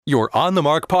Your On the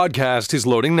Mark podcast is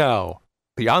loading now.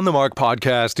 The On the Mark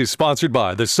podcast is sponsored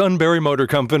by the Sunbury Motor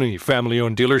Company,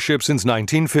 family-owned dealership since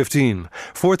 1915,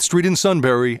 4th Street in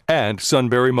Sunbury, and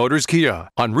Sunbury Motors Kia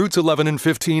on routes 11 and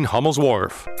 15 Hummel's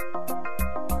Wharf.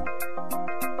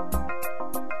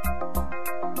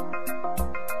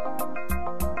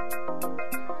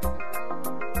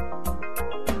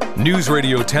 News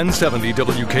Radio 1070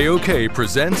 WKOK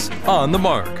presents On the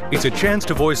Mark. It's a chance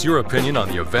to voice your opinion on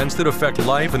the events that affect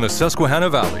life in the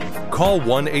Susquehanna Valley. Call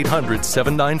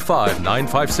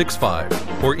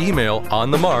 1-800-795-9565 or email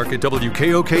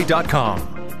onthemark@wkok.com.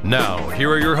 Now,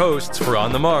 here are your hosts for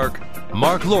On the Mark,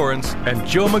 Mark Lawrence and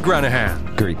Joe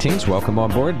McGranahan. Greetings. Welcome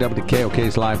on board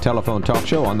WKOK's live telephone talk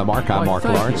show On the Mark. I'm Mark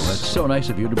Lawrence. It's so nice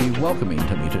of you to be welcoming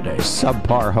to me today.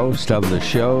 Subpar host of the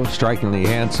show, strikingly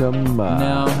handsome.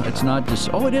 No, it's not.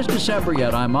 It is December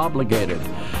yet. I'm obligated.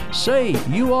 Say,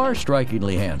 you are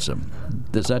strikingly handsome.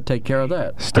 Does that take care of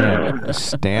that?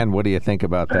 Stan, what do you think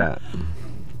about that?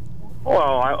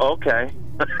 Well, okay.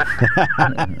 If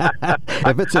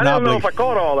it's an I don't know if I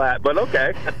caught all that, but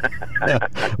okay.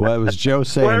 Well, it was Joe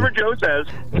saying. Whatever Joe says.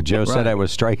 Joe said I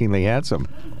was strikingly handsome.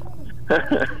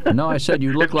 No, I said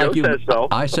you look like you. So.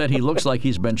 I said he looks like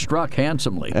he's been struck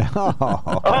handsomely.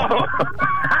 Oh.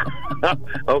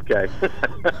 Okay.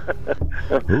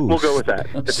 We'll go with that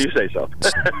if you say so.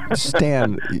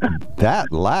 Stan,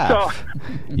 that laugh,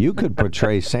 you could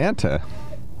portray Santa.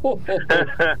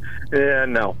 Yeah,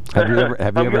 no. Have you ever?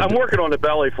 I'm working on the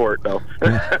belly for it, though.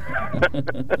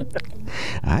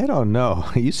 I don't know.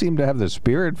 You seem to have the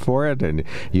spirit for it, and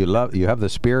you have the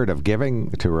spirit of giving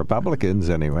to Republicans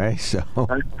anyway. So.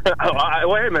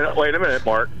 Wait a minute,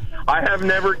 Mark. I have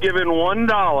never given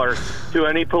 $1 to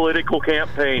any political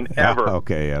campaign ever.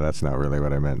 Okay, yeah, that's not really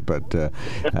what I meant, but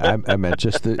I meant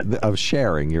just of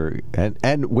sharing your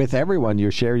and with everyone you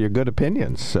share your good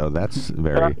opinions. So that's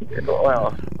very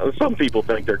well. Some people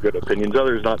think they're good opinions,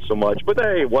 others not so much. But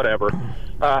hey, whatever.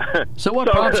 So what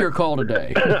prompts your call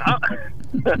today?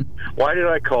 Why did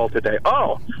I call today?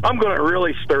 Oh, I'm going to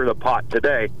really stir the pot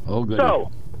today. Oh, good.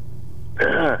 So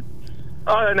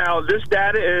now this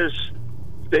data is.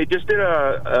 They just did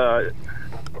a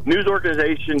news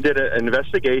organization did an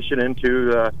investigation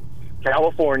into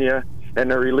California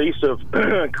and the release of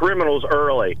criminals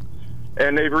early,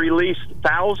 and they've released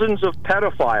thousands of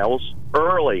pedophiles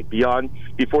early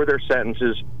before their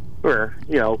sentences were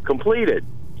completed.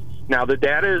 Now the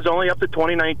data is only up to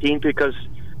 2019 because,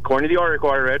 according to the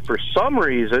article I read, for some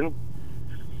reason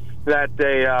that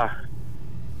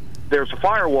there's a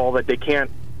firewall that they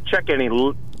can't check any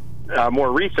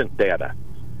more recent data.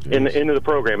 Into the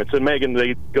program. It's in Megan.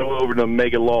 They go over to the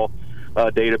Megan Law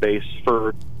database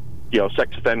for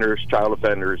sex offenders, child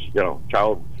offenders,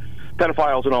 child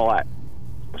pedophiles, and all that.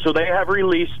 So they have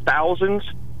released thousands.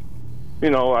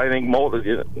 I think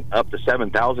up to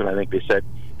 7,000. I think they said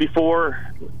before,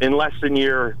 in less than a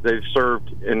year, they've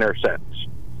served in their sentence.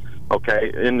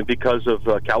 Okay, and because of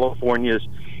California's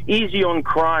easy on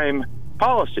crime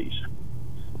policies,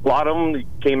 a lot of them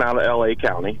came out of L.A.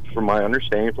 County, from my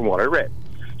understanding, from what I read.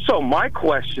 So my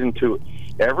question to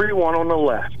everyone on the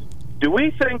left, do we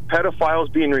think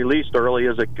pedophiles being released early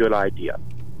is a good idea?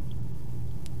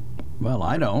 Well,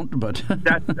 I don't, but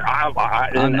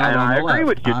I agree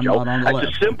with you, Joe. That's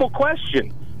a simple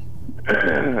question.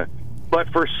 But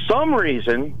for some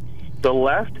reason, the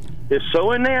left is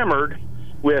so enamored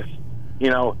with,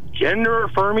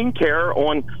 gender-affirming care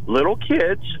on little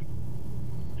kids,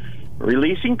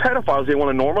 releasing pedophiles. They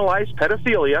want to normalize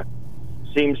pedophilia,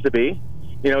 seems to be.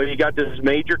 You got this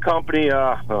major company,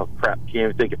 can't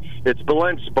even think. It's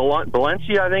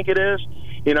Valencia, I think it is,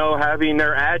 having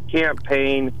their ad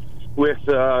campaign with,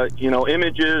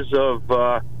 images of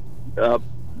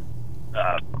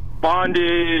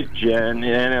bondage and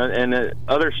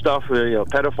other stuff,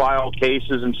 pedophile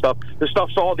cases and stuff. The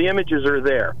stuff's all the images are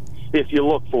there if you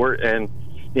look for it, and,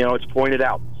 it's pointed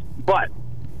out. But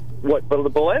what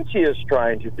Valencia is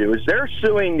trying to do is they're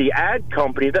suing the ad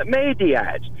company that made the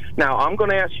ads. Now, I'm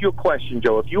going to ask you a question,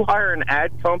 Joe. If you hire an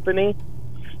ad company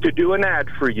to do an ad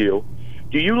for you,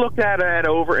 do you look that ad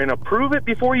over and approve it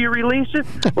before you release it,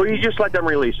 or you just let them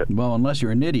release it? Well, unless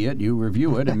you're an idiot, you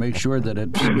review it and make sure that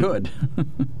it's good,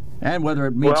 and whether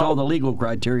it meets all the legal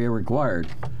criteria required.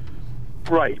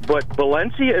 Right, but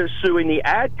Valencia is suing the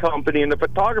ad company and the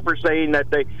photographer, saying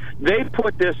that they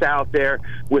put this out there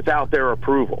without their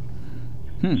approval.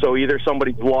 So either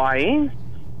somebody's lying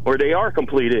or they are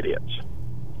complete idiots.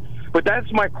 But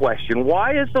that's my question.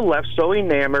 Why is the left so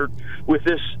enamored with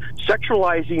this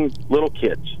sexualizing little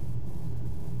kids?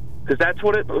 Because that's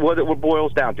what it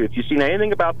boils down to. If you've seen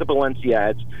anything about the Valencia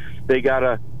ads, they got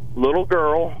a little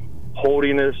girl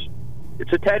holding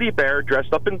it's a teddy bear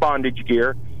dressed up in bondage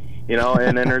gear,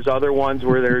 and then there's other ones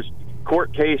where there's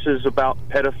court cases about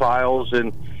pedophiles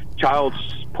and child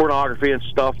pornography and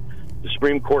stuff. The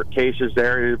Supreme Court cases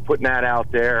there, putting that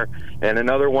out there, and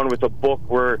another one with a book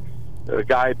where a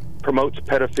guy promotes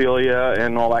pedophilia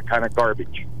and all that kind of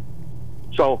garbage.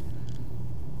 So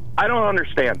I don't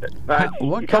understand it.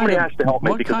 Somebody has to help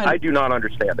me because I do not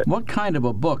understand it. What kind of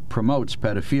a book promotes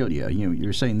pedophilia?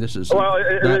 You're saying this is... Well,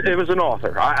 it was an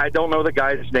author. I don't know the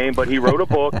guy's name, but he wrote a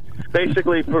book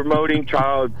basically promoting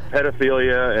child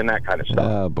pedophilia and that kind of stuff.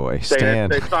 Oh, boy.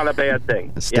 Stan. It's not a bad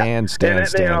thing. Stan.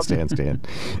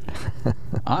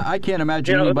 I can't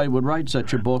imagine anybody would write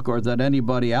such a book or that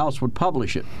anybody else would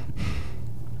publish it.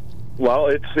 Well,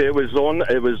 it was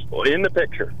in the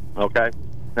picture, okay?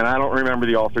 And I don't remember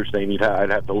the author's name. I'd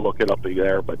have to look it up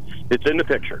there, but it's in the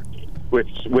picture with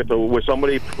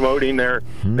somebody promoting their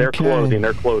clothing,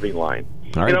 their clothing line.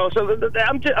 All right. So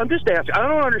I'm just asking. I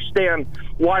don't understand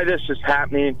why this is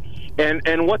happening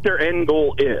and what their end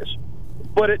goal is.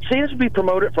 But it seems to be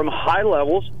promoted from high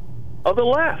levels of the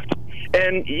left.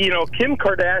 And Kim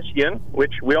Kardashian,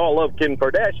 which we all love Kim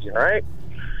Kardashian, right?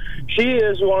 She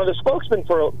is one of the spokesmen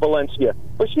for Valencia,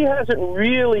 but she hasn't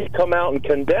really come out and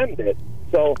condemned it.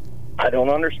 So I don't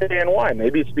understand why.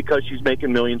 Maybe it's because she's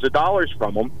making millions of dollars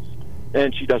from them,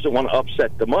 and she doesn't want to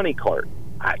upset the money cart.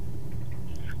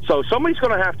 So somebody's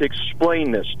going to have to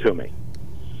explain this to me.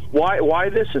 Why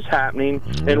this is happening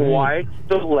and why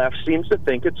the left seems to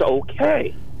think it's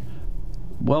okay.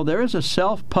 Well, there is a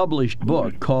self-published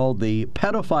book called The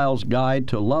Pedophile's Guide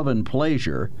to Love and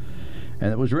Pleasure,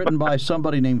 and it was written by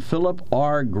somebody named Philip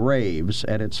R. Graves,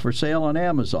 and it's for sale on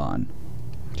Amazon.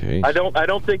 Jeez. I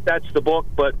don't think that's the book,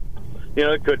 but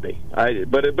it could be.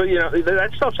 But that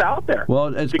stuff's out there.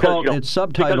 Well, it's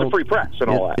subtitled because of free press and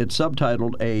all that. It's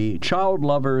subtitled A Child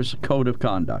Lover's Code of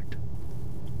Conduct.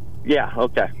 Yeah.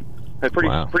 Okay. That's pretty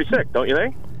sick, don't you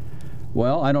think?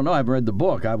 Well, I don't know. I've read the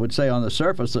book. I would say on the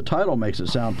surface, the title makes it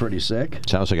sound pretty sick.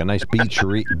 Sounds like a nice beach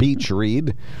read.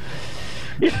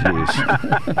 So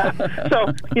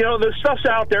the stuff's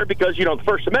out there because the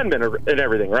First Amendment and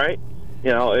everything, right?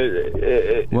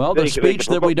 The speech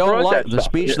that we don't like. The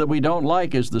speech that we don't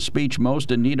like is the speech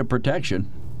most in need of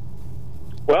protection.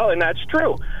 Well, and that's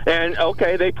true. And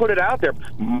okay, they put it out there.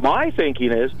 My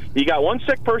thinking is, you got one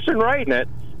sick person writing it.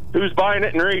 Who's buying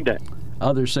it and reading it?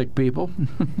 Other sick people.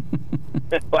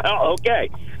 Well, okay.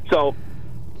 So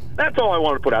that's all I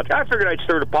want to put out there. I figured I'd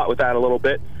stir the pot with that a little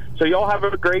bit. So y'all have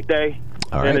a great day.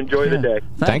 All and right. enjoy the day.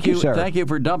 Thank you, sir. Thank you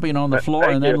for dumping on the floor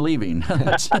and then leaving.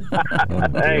 Thanks.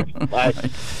 Bye.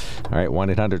 All right,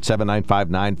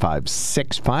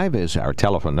 1-800-795-9565 is our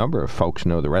telephone number. If folks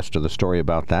know the rest of the story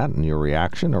about that and your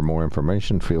reaction or more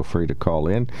information, feel free to call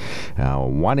in.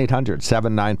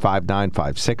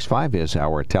 1-800-795-9565 is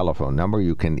our telephone number.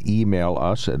 You can email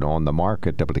us at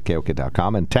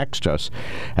onthemark@wkok.com and text us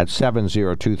at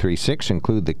 70236.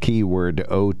 Include the keyword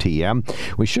OTM.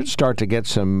 We should start to get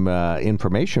some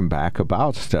information back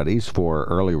about studies for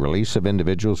early release of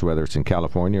individuals, whether it's in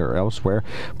California or elsewhere.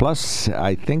 Plus,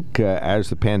 I think as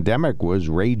the pandemic was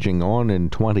raging on in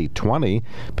 2020,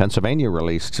 Pennsylvania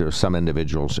released some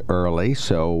individuals early.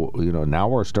 So, now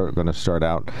we're going to start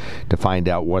out to find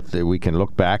out we can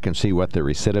look back and see what the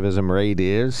recidivism rate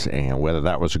is and whether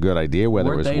that was a good idea,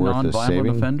 whether it was worth the saving. Weren't they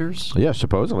nonviolent offenders? Yeah,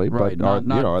 supposedly. Right, but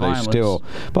not they still?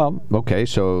 Well, okay,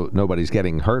 so nobody's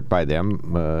getting hurt by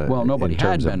them. Well, nobody in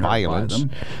terms had been of violence, hurt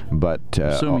by them. But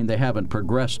assuming they haven't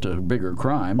progressed to bigger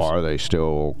crimes. Are they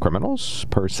still criminals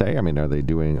per se? I mean, are they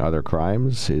doing other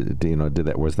crimes?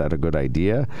 Was that a good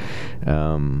idea?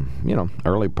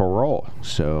 Early parole.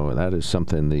 So that is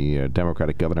something the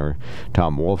Democratic Governor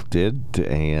Tom Wolf did,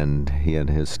 and he and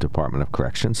his Department of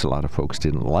Corrections. A lot of folks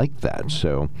didn't like that,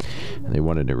 so they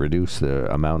wanted to reduce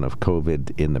the amount of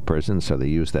COVID in the prison. So they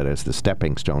used that as the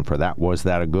stepping stone for that. Was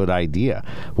that a good idea?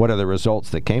 What are the results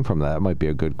that came from that? That might be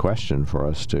a good question for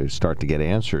us to start to get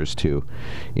answers to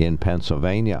in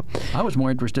Pennsylvania. I was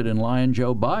more interested in lying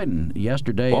Joe Biden.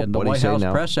 Yesterday, and the White House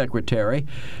press secretary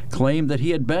claimed that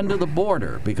he had been to the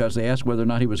border because they asked whether or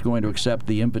not he was going to accept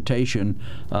the invitation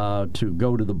to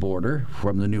go to the border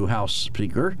from the new House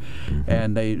Speaker.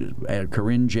 Mm-hmm. And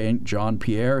Karine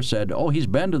Jean-Pierre said, he's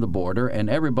been to the border, and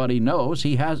everybody knows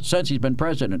he has, since he's been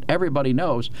president. Everybody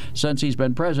knows since he's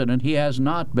been president, he has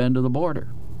not been to the border.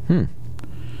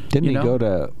 Didn't he go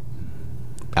to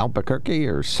Albuquerque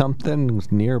or something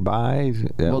nearby.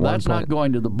 Well, that's not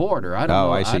going to the border. I don't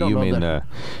know. I see. You mean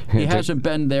he hasn't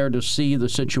been there to see the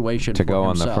situation to go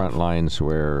himself. On the front lines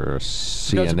where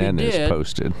CNN is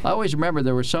posted. I always remember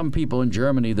there were some people in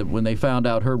Germany that when they found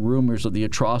out, heard rumors of the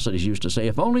atrocities, used to say,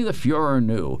 if only the Fuhrer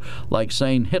knew, like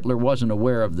saying Hitler wasn't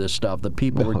aware of this stuff, that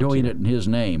people were doing it in his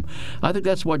name. I think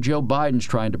that's what Joe Biden's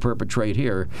trying to perpetrate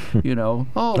here. You know,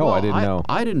 I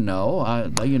didn't know. I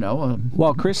didn't know.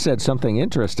 Well, Chris said something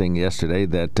interesting yesterday,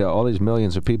 that all these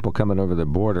millions of people coming over the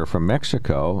border from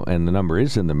Mexico, and the number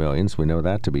is in the millions. We know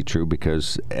that to be true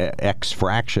because X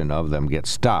fraction of them get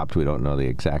stopped. We don't know the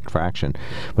exact fraction,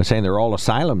 but saying they're all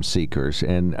asylum seekers,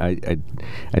 and I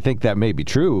think that may be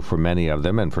true for many of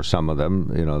them, and for some of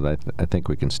them, you know, I think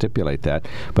we can stipulate that.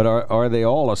 But are they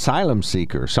all asylum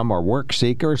seekers? Some are work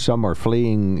seekers. Some are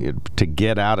fleeing to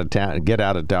get out of town, get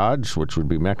out of Dodge, which would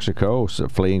be Mexico, so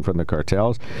fleeing from the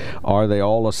cartels. Are they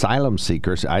all asylum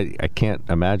seekers? I can't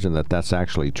imagine that that's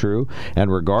actually true.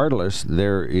 And regardless,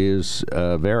 there is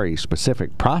a very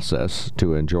specific process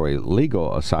to enjoy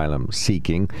legal asylum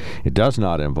seeking. It does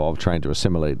not involve trying to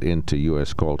assimilate into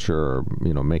U.S. culture or,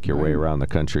 you know, make your way around the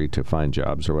country to find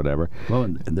jobs or whatever. Well,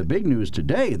 and the big news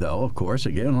today, though, of course,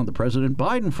 again on the President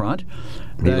Biden front,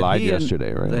 he lied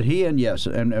yesterday, right? That he and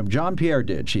John Pierre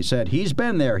did. She said he's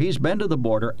been there, he's been to the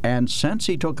border, and since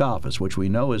he took office, which we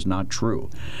know is not true.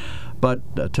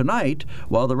 But tonight,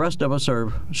 while the rest of us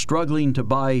are struggling to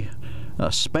buy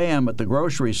Spam at the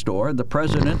grocery store, the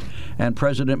President and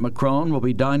President Macron will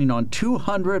be dining on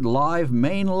 200 live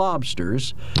Maine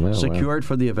lobsters secured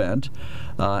for the event.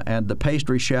 And the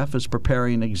pastry chef is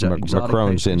preparing exotic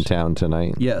Macron's pastries. In town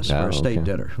tonight? Yes, for a state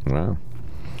dinner. Wow.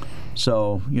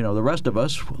 So, you know, the rest of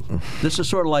us, this is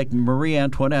sort of like Marie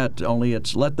Antoinette, only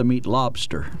it's let them eat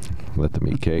lobster. Let them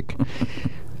eat cake.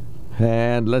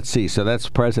 And let's see. So that's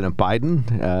President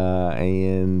Biden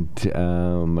and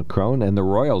Macron. And the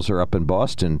royals are up in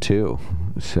Boston, too.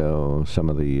 So some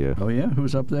of the... oh, yeah?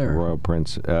 Who's up there? Royal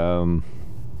Prince.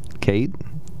 Kate.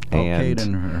 Kate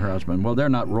and her husband. Well, they're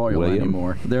not royal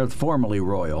anymore. They're formerly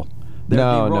royal.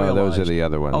 No, those are the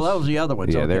other ones. Oh, those are the other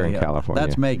ones. Yeah, okay, they're in California.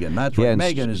 That's Meghan. That's right.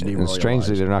 Meghan is deroyalized. And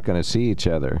strangely, they're not going to see each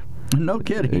other. No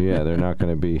kidding. Yeah, they're not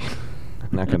going to be...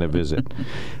 not going to visit.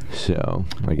 So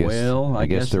I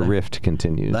guess the rift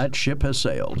continues. That ship has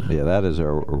sailed. Yeah, that is a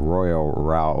royal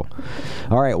row.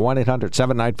 All right,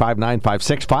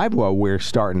 1-800-795-9565. Well, we're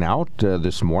starting out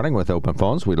this morning with open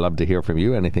phones. We'd love to hear from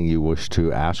you. Anything you wish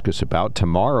to ask us about.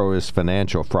 Tomorrow is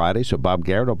Financial Friday, so Bob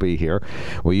Garrett will be here.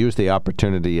 We'll use the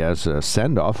opportunity as a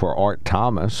send-off for Art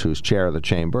Thomas, who's chair of the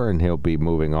chamber, and he'll be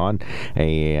moving on.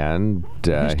 And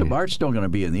Mr. Art's still going to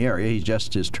be in the area. He's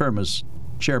just his term as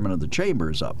chairman of the chamber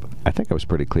is up. I think I was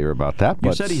pretty clear about that.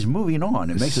 You said he's moving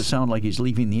on. It makes it sound like he's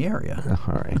leaving the area.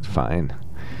 All right, fine.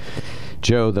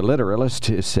 Joe, the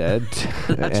literalist, said,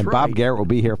 and right. Bob Garrett will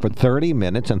be here for 30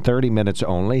 minutes and 30 minutes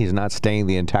only. He's not staying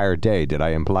the entire day. Did I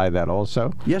imply that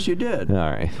also? Yes, you did. All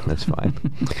right, that's fine.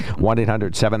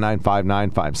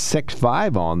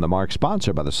 1-800-795-9565 on the Mark,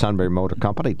 sponsored by the Sunbury Motor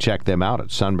Company. Check them out at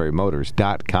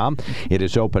sunburymotors.com. It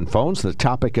is open phones, the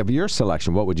topic of your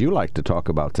selection. What would you like to talk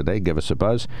about today? Give us a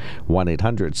buzz.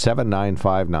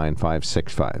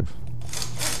 1-800-795-9565.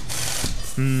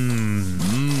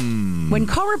 When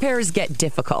car repairs get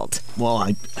difficult. Well,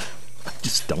 I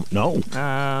just don't know.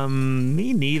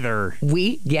 Me neither.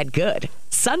 We get good.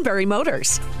 Sunbury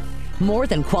Motors. More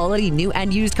than quality new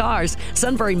and used cars,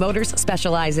 Sunbury Motors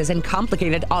specializes in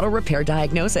complicated auto repair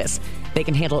diagnosis. They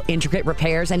can handle intricate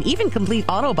repairs and even complete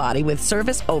auto body with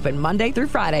service open Monday through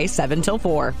Friday, 7 till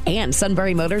 4. And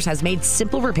Sunbury Motors has made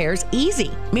simple repairs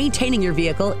easy. Maintaining your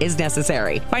vehicle is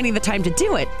necessary. Finding the time to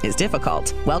do it is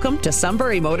difficult. Welcome to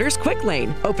Sunbury Motors Quick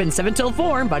Lane. Open 7 till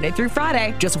 4, Monday through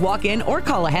Friday. Just walk in or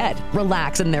call ahead.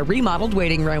 Relax in their remodeled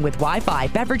waiting room with Wi-Fi,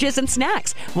 beverages, and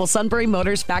snacks. While Sunbury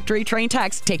Motors factory-trained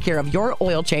techs take care of your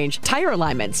oil change, tire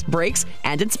alignments, brakes,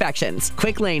 and inspections.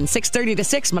 Quick Lane, 6:30 to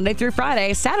 6, Monday through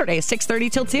Friday, Saturday,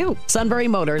 6:30 till 2. Sunbury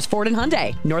Motors, Ford and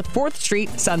Hyundai, North 4th Street,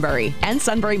 Sunbury. And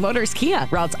Sunbury Motors Kia,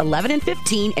 routes 11 and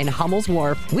 15 in Hummel's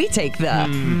Wharf. We take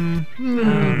the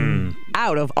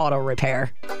out of auto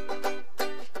repair.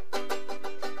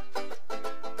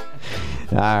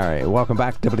 All right. Welcome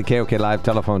back to WKOK Live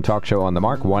Telephone Talk Show on the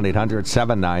Mark.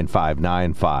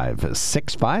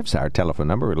 1-800-795-9565 is our telephone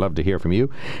number. We'd love to hear from you.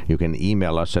 You can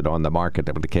email us at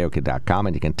onthemark@WKOK.com,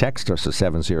 and you can text us at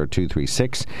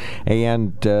 70236.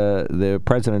 And the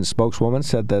president's spokeswoman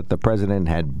said that the president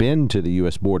had been to the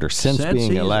U.S. border since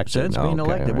being elected. Since being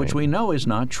elected, which we know is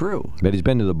not true. But he's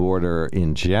been to the border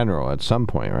in general at some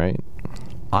point, right?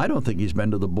 I don't think he's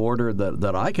been to the border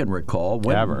that I can recall.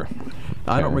 Ever.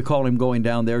 I don't recall him going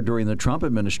down there during the Trump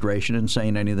administration and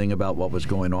saying anything about what was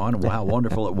going on and how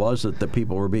wonderful it was that the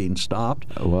people were being stopped.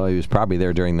 Well, he was probably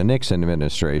there during the Nixon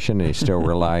administration, and he's still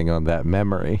relying on that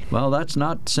memory. Well, that's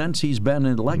not since he's been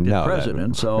elected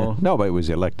president. So nobody was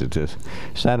elected to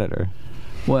senator.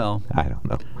 Well, I don't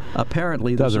know.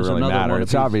 Apparently, this doesn't really matter.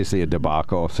 It's obviously a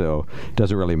debacle, so it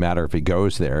doesn't really matter if he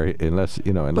goes there, unless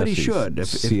he should.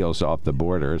 Seals off the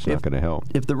border. It's not going to help.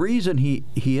 If the reason he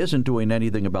isn't doing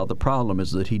anything about the problem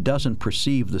is that he doesn't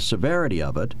perceive the severity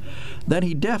of it, then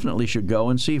he definitely should go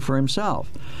and see for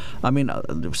himself. I mean,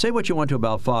 say what you want to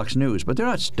about Fox News, but they're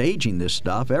not staging this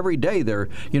stuff every day.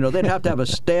 They'd have to have a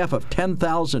staff of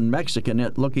 10,000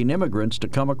 Mexican-looking immigrants to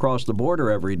come across the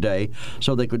border every day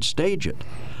so they could stage it.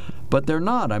 But they're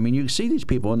not. I mean, you see these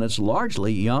people, and it's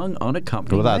largely young,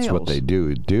 unaccompanied males. Well, that's what they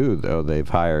do, though. They've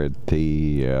hired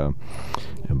the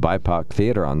BIPOC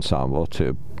Theater Ensemble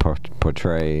to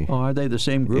portray are they the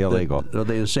same group illegal. Are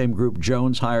they the same group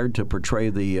Jones hired to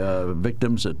portray the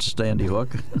victims at Sandy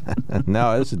Hook?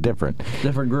 No, it's a different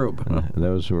group.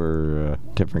 Those were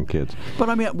different kids. But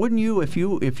I mean, wouldn't you, if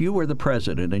you were the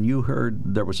president and you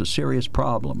heard there was a serious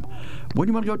problem, wouldn't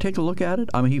you want to go take a look at it?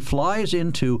 I mean, he flies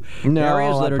into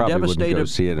areas that are devastated. Wouldn't go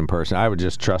see it in person. I would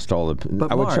just trust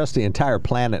would trust the entire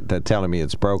planet that telling me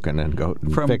it's broken and go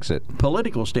fix it. From a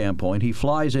political standpoint, he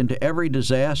flies into every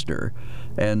disaster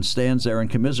and stands there and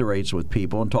commiserates with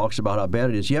people and talks about how bad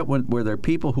it is. Yet where there are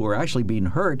people who are actually being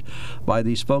hurt by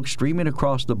these folks streaming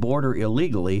across the border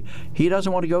illegally, he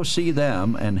doesn't want to go see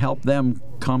them and help them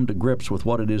come to grips with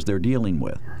what it is they're dealing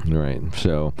with. Right.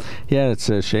 So, yeah, it's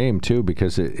a shame, too,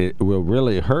 because it will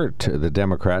really hurt the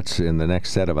Democrats in the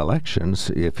next set of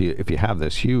elections if you have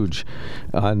this huge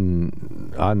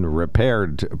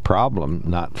unrepaired problem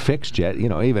not fixed yet.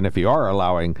 Even if you are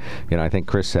allowing, I think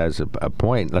Chris has a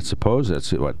point. Let's suppose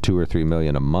it's, 2 or 3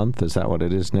 million a month? Is that what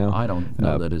it is now? I don't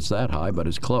know that it's that high, but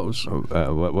it's close.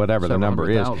 Whatever the number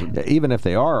is. Even if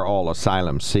they are all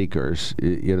asylum seekers,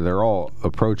 they're all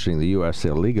approaching the U.S.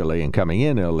 illegally and coming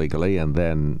in illegally, and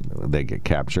then they get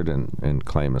captured and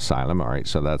claim asylum. All right,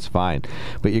 so that's fine.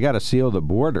 But you got to seal the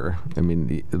border. I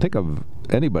mean, think of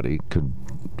anybody could.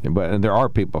 And there are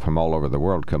people from all over the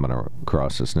world coming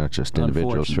across. It's not just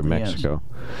individuals from Mexico.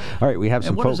 Yes. All right, we have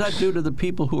some folks. And what does that do to the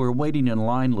people who are waiting in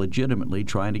line legitimately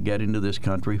trying to get into this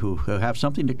country who have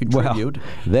something to contribute?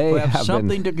 They haven't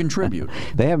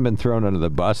been thrown under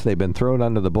the bus. They've been thrown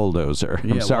under the bulldozer.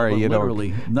 Yeah, I'm sorry, you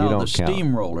literally, don't the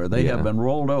steamroller. They have been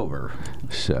rolled over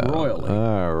royally.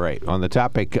 All right. On the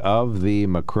topic of the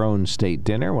Macron State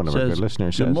Dinner, one of our good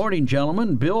listeners says, "Good morning,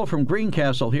 gentlemen. Bill from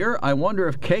Greencastle here. I wonder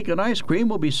if cake and ice cream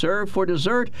will be served for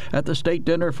dessert at the state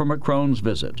dinner for Macron's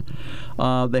visit."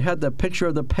 They had the picture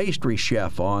of the pastry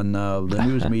chef on the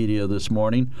news media this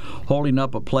morning, holding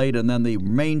up a plate, and then the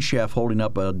main chef holding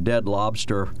up a dead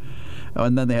lobster.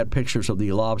 And then they had pictures of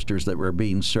the lobsters that were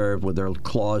being served with their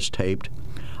claws taped.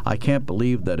 I can't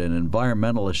believe that an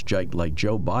environmentalist like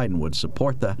Joe Biden would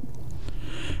support that.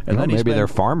 And then maybe they're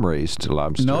farm-raised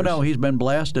lobsters. No, he's been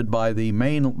blasted by one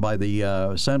of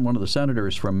the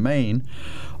senators from Maine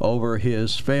over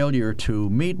his failure to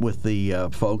meet with the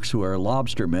folks who are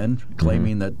lobstermen,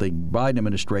 claiming that the Biden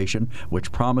administration,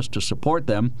 which promised to support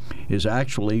them, is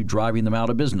actually driving them out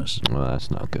of business. Well,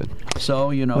 that's not good. So,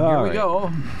 here we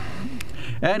go.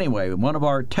 Anyway, one of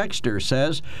our texters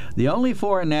says, the only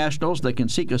foreign nationals that can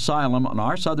seek asylum on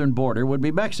our southern border would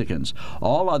be Mexicans.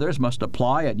 All others must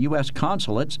apply at U.S.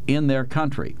 consulates in their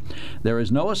country. There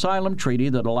is no asylum treaty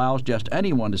that allows just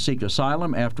anyone to seek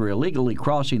asylum after illegally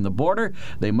crossing the border.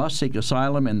 They must seek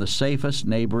asylum in the safest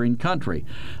neighboring country.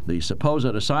 The supposed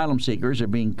asylum seekers are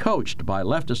being coached by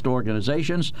leftist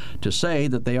organizations to say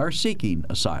that they are seeking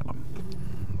asylum.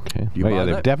 Okay.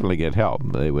 They definitely get help.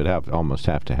 They would almost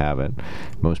have to have it.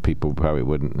 Most people probably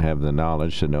wouldn't have the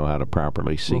knowledge to know how to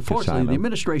properly seek asylum. Fortunately, the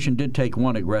administration did take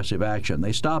one aggressive action.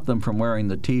 They stopped them from wearing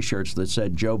the T-shirts that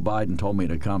said, "Joe Biden told me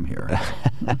to come here."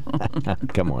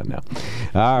 Come on now.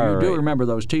 You do remember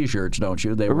those T-shirts, don't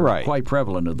you? They were quite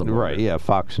prevalent at the border. Right, yeah.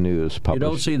 Fox News published. You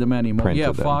don't see them anymore.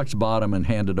 Yeah, Fox bought them and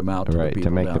handed them out to the people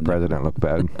to make the president look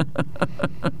bad.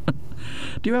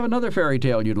 Do you have another fairy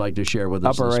tale you'd like to share with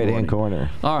us Upper this right-hand corner.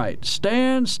 All right.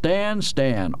 Stan.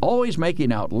 Always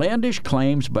making outlandish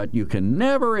claims, but you can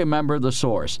never remember the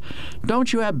source.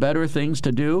 Don't you have better things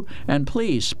to do? And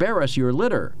please spare us your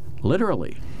litter.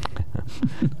 Literally.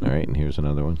 All right, and here's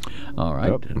another one. All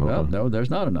right. Well, no, there's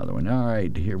not another one. All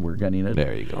right, here we're getting it.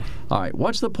 There you go. All right,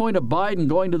 what's the point of Biden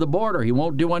going to the border? He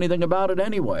won't do anything about it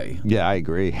anyway. Yeah, I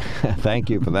agree. Thank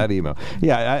you for that email.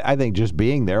 Yeah, I think just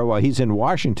being there, well, he's in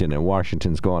Washington, and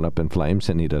Washington's going up in flames,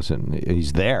 and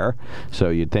he's there. So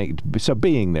you'd think, so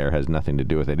being there has nothing to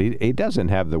do with it. He doesn't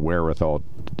have the wherewithal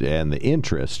and the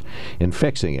interest in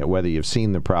fixing it, whether you've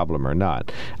seen the problem or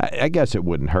not. I guess it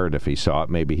wouldn't hurt if he saw it.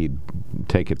 Maybe he'd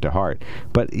take it to heart.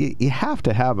 But you have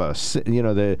to have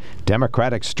the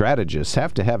Democratic strategists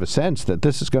have to have a sense that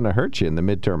this is going to hurt you in the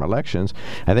midterm elections.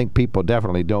 I think people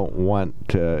definitely don't want,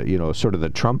 sort of the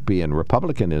Trumpian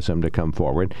republicanism to come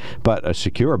forward. But a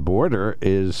secure border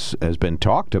has been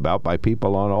talked about by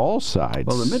people on all sides.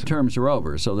 Well, the midterms are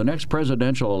over, so the next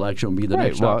presidential election will be the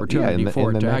next opportunity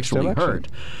for it to actually hurt.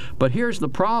 But here's the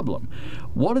problem.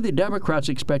 What do the Democrats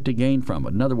expect to gain from it?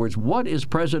 In other words, what is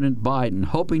President Biden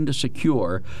hoping to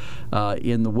secure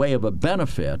in the way of a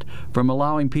benefit from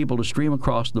allowing people to stream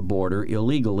across the border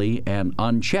illegally and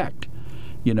unchecked?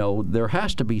 There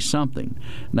has to be something.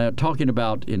 Now, talking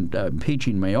about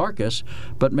impeaching Mayorkas,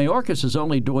 but Mayorkas is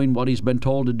only doing what he's been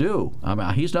told to do. I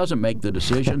mean, he doesn't make the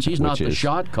decisions. He's not the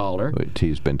shot caller.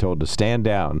 He's been told to stand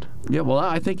down. Yeah, well,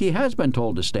 I think he has been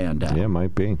told to stand down. Yeah,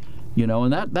 might be.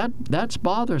 And that's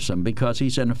bothersome because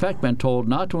he's in effect been told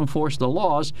not to enforce the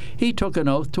laws he took an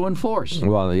oath to enforce.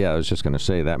 Well, yeah, I was just going to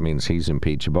say that means he's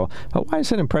impeachable. But why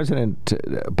isn't President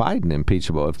Biden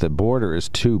impeachable? If the border is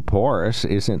too porous,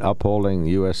 isn't upholding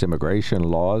U.S. immigration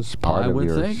laws part of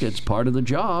your... I would think it's part of the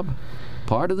job.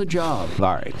 Part of the job.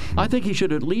 All right. I think he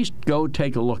should at least go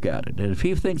take a look at it. And if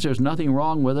he thinks there's nothing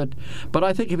wrong with it, but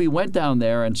I think if he went down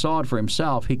there and saw it for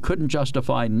himself, he couldn't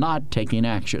justify not taking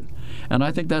action. And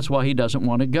I think that's why he doesn't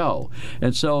want to go.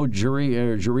 And so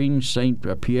Jereen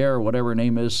St. Pierre, whatever her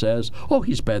name is, says,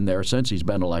 he's been there since he's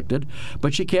been elected.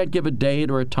 But she can't give a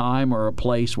date or a time or a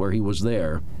place where he was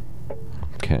there.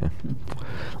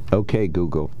 Okay,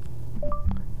 Google.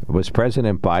 Was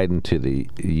President Biden to the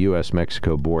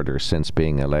U.S.-Mexico border since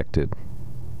being elected?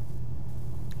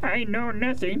 I know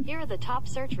nothing. Here are the top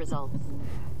search results.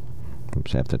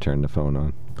 Oops, have to turn the phone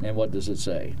on. And what does it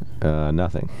say?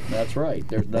 Nothing. That's right.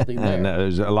 There's nothing there.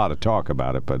 There's a lot of talk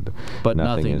about it, but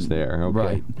nothing is there. Okay.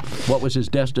 Right. What was his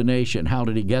destination? How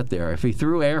did he get there? If he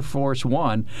threw Air Force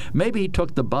One, maybe he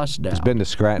took the bus down. He's been to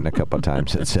Scranton a couple of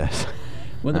times, it says.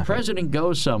 When the president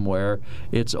goes somewhere,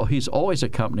 he's always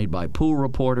accompanied by pool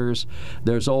reporters.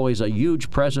 There's always a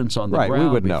huge presence on the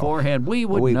ground beforehand. We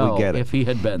would know if he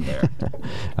had been there.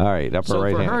 All right, upper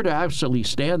right hand. So for her to actually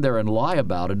stand there and lie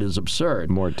about it is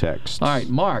absurd. More text. All right,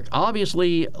 Mark,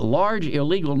 obviously large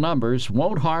illegal numbers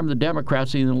won't harm the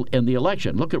Democrats in the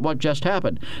election. Look at what just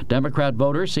happened. Democrat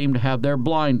voters seem to have their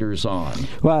blinders on.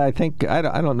 Well, I think I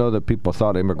don't know that people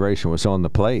thought immigration was on the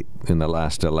plate in the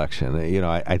last election.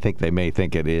 I think they may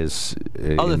think it is.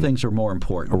 Other things are more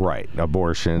important. Right.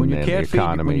 Abortion and the economy and stuff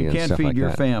like that. When you can't feed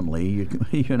your family,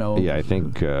 Yeah, I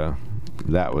think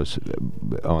that was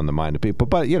on the mind of people.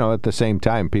 But, at the same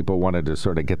time, people wanted to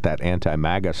sort of get that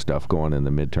anti-MAGA stuff going in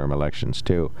the midterm elections,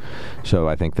 too. So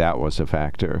I think that was a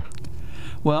factor.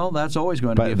 Well, that's always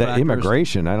going to be a factor. But the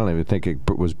immigration, I don't even think it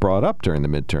was brought up during the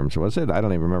midterms, was it? I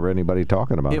don't even remember anybody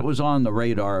talking about it. It was on the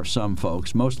radar of some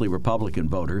folks, mostly Republican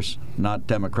voters, not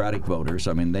Democratic voters.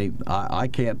 I mean, I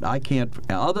can't,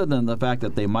 other than the fact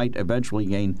that they might eventually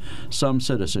gain some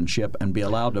citizenship and be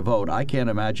allowed to vote, I can't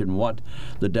imagine what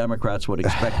the Democrats would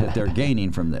expect that they're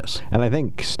gaining from this. And I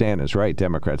think Stan is right.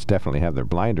 Democrats definitely have their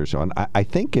blinders on. I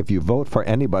think if you vote for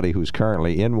anybody who's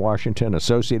currently in Washington,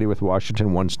 associated with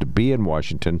Washington, wants to be in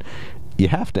Washington, you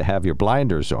have to have your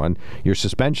blinders on. Your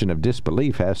suspension of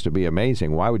disbelief has to be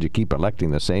amazing. Why would you keep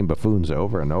electing the same buffoons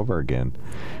over and over again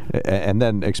and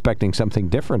then expecting something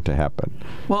different to happen?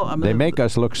 Well, I mean, they make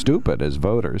us look stupid as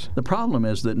voters. The problem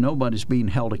is that nobody's being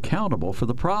held accountable for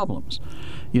the problems.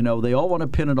 They all want to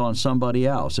pin it on somebody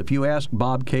else. If you ask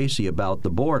Bob Casey about the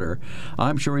border,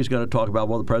 I'm sure he's going to talk about,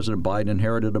 the President Biden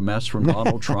inherited a mess from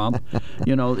Donald Trump.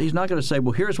 He's not going to say,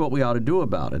 here's what we ought to do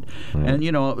about it. And,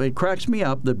 it cracks me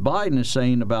up that Biden is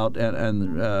saying about,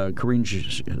 and Karine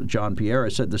Jean-Pierre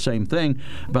has said the same thing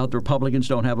about the Republicans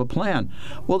don't have a plan.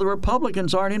 Well, the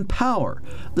Republicans aren't in power.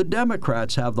 The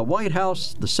Democrats have the White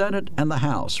House, the Senate, and the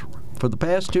House. for the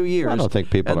past 2 years. I don't think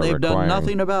people and they've done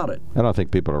nothing about it. I don't think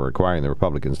people are requiring the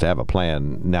Republicans to have a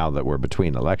plan now that we're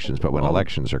between elections. But when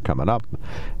elections are coming up, it's always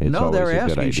a good idea. No, they're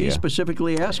asking. She's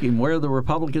specifically asking where the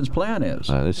Republicans' plan is.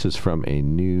 This is from a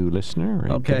new listener.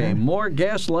 Okay, more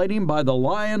gaslighting by the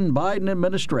lying Biden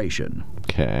administration.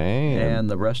 Okay. And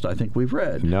the rest I think we've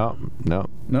read. No.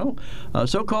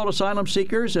 So-called asylum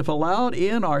seekers, if allowed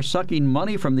in, are sucking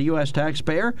money from the U.S.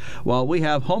 taxpayer, while we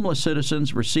have homeless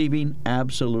citizens receiving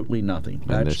absolutely nothing.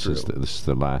 That's true. This is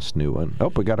the last new one.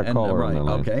 Oh, we got a caller on the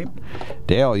line. Okay.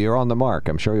 Dale, you're on the mark.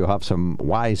 I'm sure you'll have some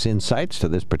wise insights to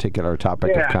this particular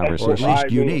topic of conversation. Or at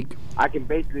least unique. I can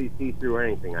basically see through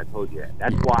anything. I told you that.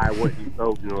 That's why I wouldn't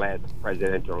vote in the last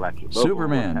presidential election. Both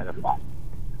Superman.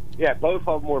 Yeah, both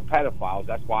of them were pedophiles.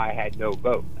 That's why I had no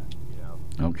vote.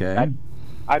 Okay.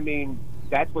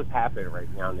 That's what's happening right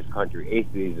now in this country.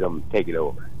 Atheism taking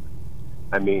over.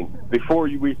 Before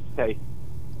we used to say,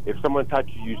 if someone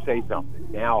touches you, say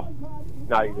something. Now,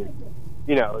 not even,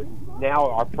 now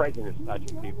our president's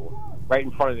touching people right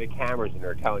in front of the cameras, and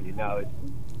they're telling you, no,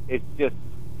 it's just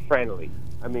friendly.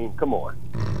 Come on.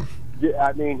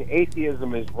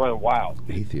 Atheism is running wild.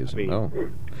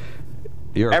 Atheism,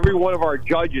 Every one of our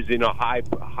judges in a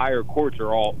higher courts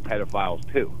are all pedophiles,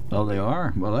 too. Oh, they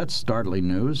are? Well, that's startling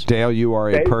news. Dale, you are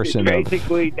a person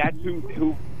Basically, that's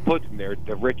who puts them there,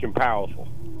 the rich and powerful.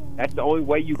 That's the only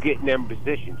way you get in them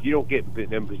positions. You don't get in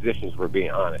them positions for being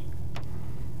honest.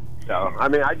 So,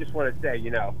 I just want to say,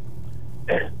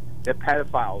 the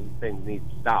pedophile thing needs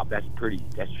to stop. That's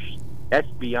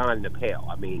beyond the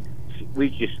pale. We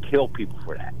just kill people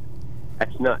for that.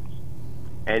 That's nuts.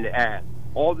 And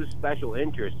all the special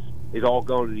interests is all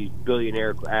going to these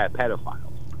billionaire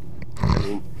pedophiles.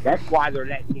 That's why they're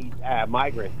letting these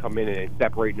migrants come in and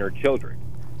separating their children,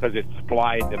 because it's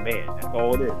supply and demand. That's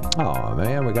all it is. Oh,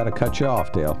 man, we got to cut you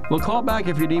off, Dale. Well, call back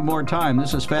if you need more time.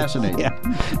 This is fascinating. Yeah.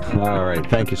 All right.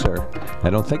 Thank you, sir. I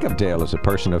don't think of Dale as a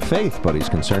person of faith, but he's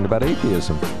concerned about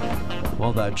atheism.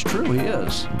 Well, that's true. He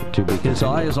is. His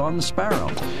eye is on the sparrow.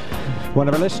 One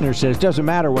of our listeners says, doesn't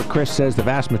matter what Chris says, the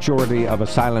vast majority of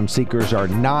asylum seekers are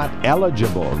not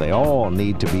eligible. They all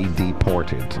need to be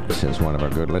deported, says one of our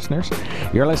good listeners.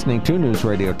 You're listening to News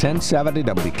Radio 1070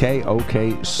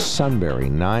 WKOK Sunbury,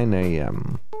 9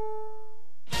 a.m.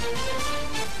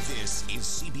 This is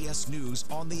CBS News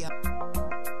on the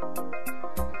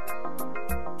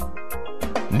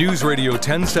News Radio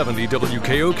 1070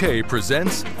 WKOK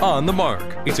presents On the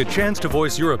Mark. It's a chance to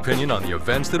voice your opinion on the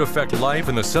events that affect life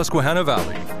in the Susquehanna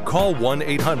Valley. Call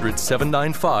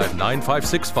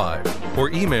 1-800-795-9565 or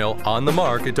email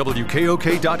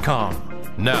onthemark@wkok.com.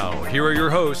 Now, here are your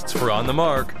hosts for On the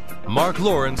Mark, Mark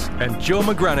Lawrence and Joe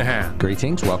McGranahan.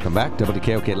 Greetings. Welcome back.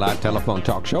 WKOK Live Telephone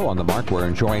Talk Show on the Mark. We're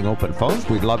enjoying open phones.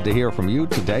 We'd love to hear from you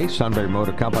today. Sunbury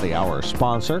Motor Company, our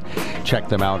sponsor. Check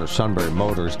them out at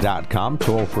sunburymotors.com.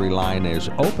 Toll-free line is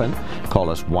open. Call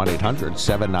us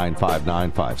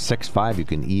 1-800-795-9565. You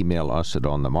can email us at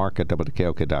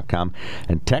onthemark@wkok.com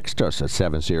and text us at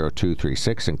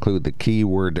 70236. Include the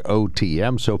keyword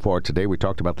OTM. So far today, we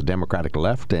talked about the Democratic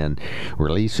left and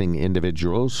releasing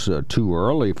individuals too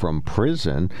early from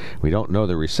prison. We don't know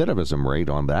the recidivism rate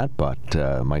on that, but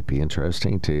it might be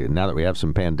interesting to, now that we have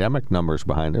some pandemic numbers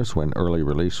behind us, when early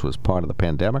release was part of the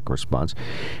pandemic response,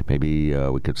 maybe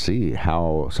we could see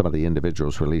how some of the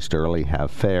individuals released early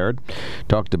have fared.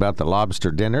 Talked about the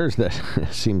lobster dinners that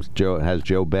seems has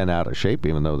Joe been out of shape,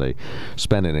 even though they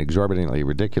spend an exorbitantly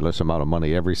ridiculous amount of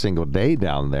money every single day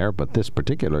down there, but this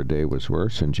particular day was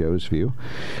worse in Joe's view.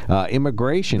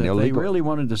 Immigration, if they really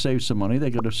wanted to save some money, they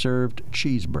could have served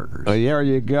cheeseburgers. There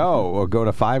you go. Or go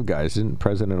to Five Guys. Didn't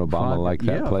President Obama like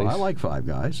that place? I like Five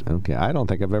Guys. Okay, I don't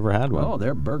think I've ever had one. Oh,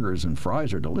 their burgers and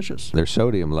fries are delicious. Their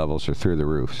sodium levels are through the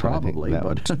roof. So probably. I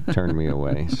think that would turn me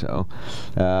away. So,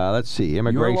 let's see.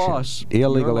 Immigration. Your loss.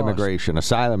 Illegal immigration,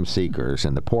 asylum seekers,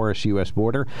 and the porous U.S.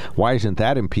 border. Why isn't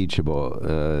that impeachable?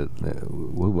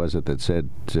 Who was it that said,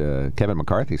 Kevin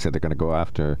McCarthy said they're going to go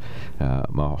after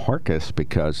Mayorkas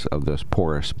because of this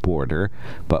porous border,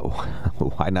 but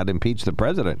why not impeach the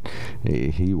president?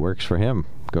 He works for him.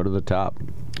 Go to the top.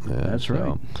 That's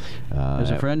right.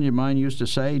 As a friend of mine used to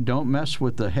say, don't mess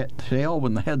with the tail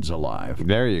when the head's alive.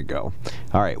 There you go.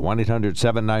 All right,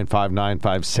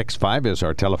 1-800-795-9565 is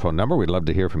our telephone number. We'd love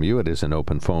to hear from you. It is an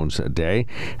open phones day.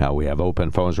 We have open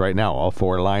phones right now. All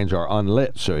four lines are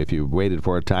unlit, so if you waited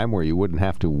for a time where you wouldn't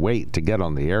have to wait to get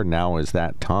on the air, now is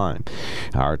that time.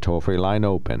 Our toll-free line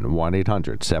open,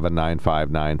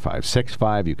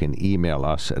 1-800-795-9565. You can email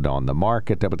us at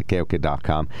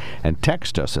onthemark@wkok.com and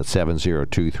text us at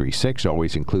 70236. 70236.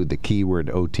 Always include the keyword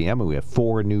OTM, and we have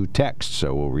 4 new texts,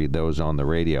 so we'll read those on the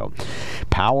radio.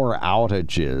 Power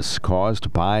outages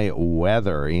caused by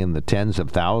weather in the tens of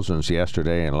thousands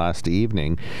yesterday and last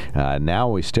evening. Now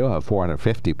we still have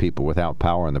 450 people without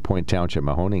power in the Point Township,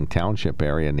 Mahoning Township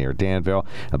area near Danville.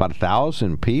 About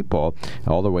 1,000 people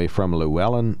all the way from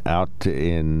Llewellyn out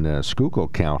in Schuylkill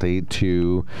County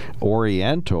to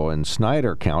Oriental in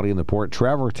Snyder County in the Port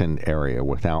Trevorton area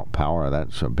without power.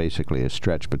 That's basically a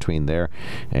stretch between there,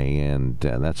 and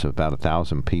that's about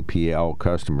 1,000 PPL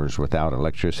customers without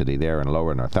electricity there in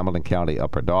Lower Northumberland County,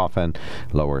 Upper Dauphin,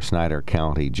 Lower Snyder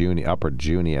County, Upper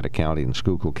Juniata County, and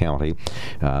Schuylkill County.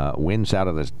 Winds out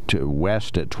of the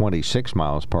west at 26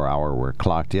 miles per hour were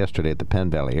clocked yesterday at the Penn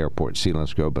Valley Airport,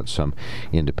 Selinsgrove, but some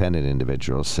independent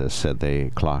individuals said they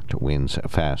clocked winds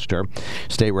faster.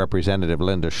 State Representative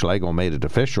Linda Schlegel made it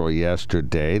official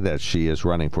yesterday that she is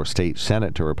running for state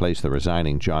Senate to replace the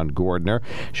resigning John Gordner.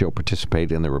 She'll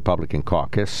participate in the Republican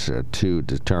caucus to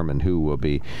determine who will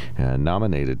be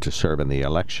nominated to serve in the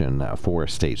election for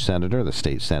state senator. The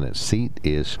state Senate seat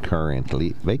is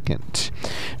currently vacant.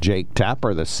 Jake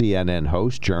Tapper, the CNN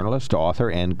host, journalist, author,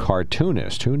 and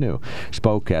cartoonist, who knew,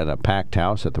 spoke at a packed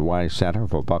house at the Wise Center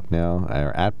for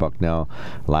at Bucknell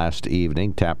last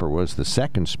evening. Tapper was the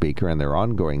second speaker in their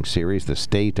ongoing series, The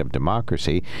State of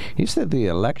Democracy. He said the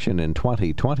election in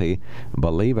 2020,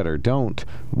 believe it or don't,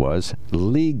 was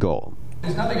legal.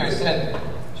 There's nothing I said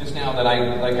just now that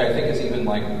I think is even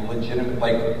legitimate,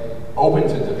 open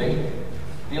to debate.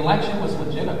 The election was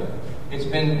legitimate. It's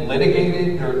been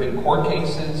litigated. There have been court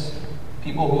cases.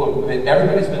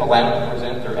 Everybody's been allowed to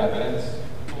present their evidence.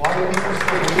 Why do people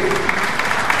still believe it?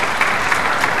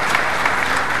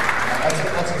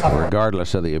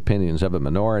 Regardless of the opinions of a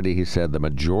minority, he said the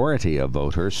majority of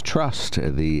voters trust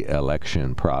the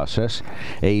election process.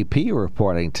 AP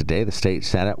reporting today the state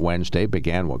Senate Wednesday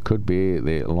began what could be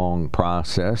the long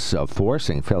process of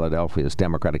forcing Philadelphia's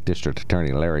Democratic District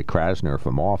Attorney Larry Krasner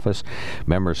from office.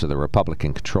 Members of the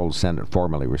Republican-controlled Senate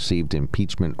formally received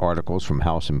impeachment articles from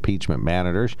House impeachment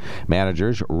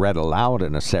managers read aloud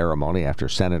in a ceremony after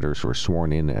senators were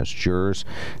sworn in as jurors.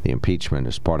 The impeachment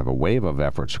is part of a wave of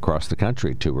efforts across the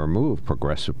country to remove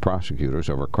progressive prosecutors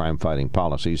over crime-fighting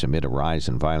policies amid a rise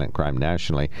in violent crime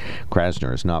nationally.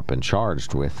 Krasner has not been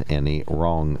charged with any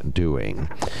wrongdoing.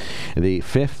 The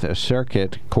Fifth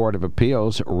Circuit Court of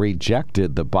Appeals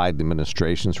rejected the Biden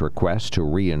administration's request to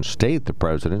reinstate the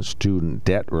president's student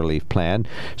debt relief plan.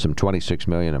 Some 26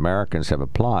 million Americans have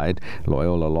applied.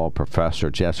 Loyola Law professor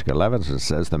Jessica Levinson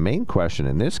says the main question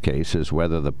in this case is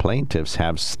whether the plaintiffs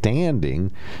have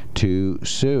standing to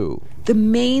sue. The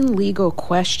main legal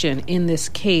question in this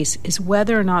case is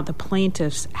whether or not the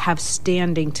plaintiffs have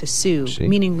standing to sue,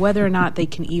 meaning whether or not they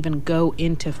can even go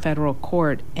into federal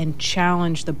court and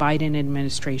challenge the Biden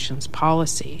administration's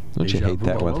policy. Don't you hate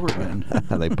that one?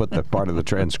 They put the part of the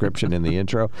transcription in the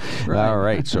intro. Right. All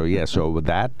right. So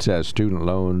that student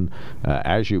loan,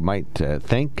 as you might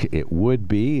think it would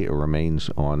be, it remains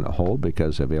on hold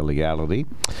because of illegality.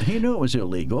 He knew it was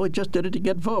illegal. He just did it to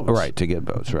get votes. Right, to get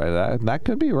votes. Right. That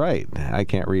could be right. I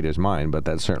can't read his mind, but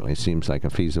that certainly seems like a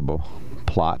feasible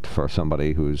plot for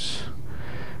somebody who's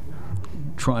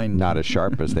not as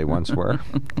sharp as they once were.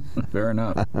 Fair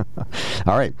enough.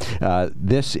 All right.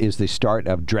 This is the start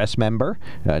of Dressmember.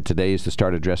 Today is the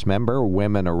start of Dressmember.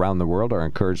 Women around the world are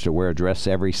encouraged to wear a dress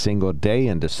every single day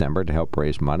in December to help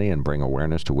raise money and bring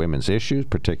awareness to women's issues,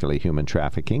 particularly human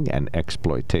trafficking and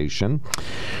exploitation.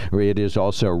 It is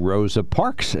also Rosa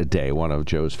Parks Day, one of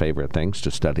Joe's favorite things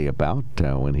to study about.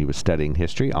 When he was studying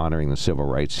history, honoring the civil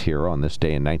rights hero on this day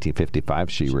in 1955,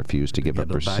 she refused to give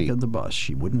up her seat. Back of the bus.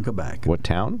 She wouldn't go back. What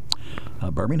town?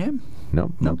 Birmingham?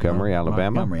 No, Montgomery,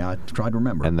 Alabama. Montgomery. I tried to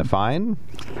remember. And the fine?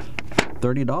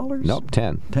 $30? Nope,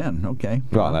 10. 10, okay.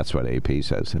 Well, that's what AP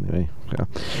says anyway. So,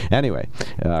 anyway,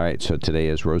 all right, so today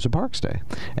is Rosa Parks Day.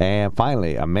 And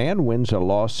finally, a man wins a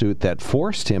lawsuit that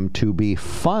forced him to be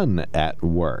fun at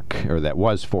work, or that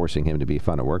was forcing him to be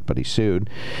fun at work, but he sued.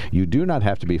 You do not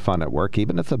have to be fun at work,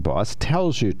 even if the boss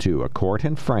tells you to. A court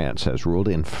in France has ruled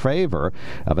in favor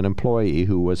of an employee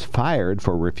who was fired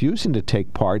for refusing to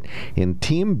take part in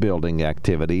team-building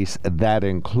activities that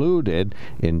included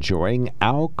enjoying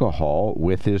alcohol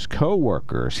with his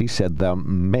co-workers. He said the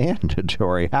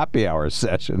mandatory happy hour hour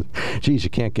session. Geez, you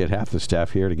can't get half the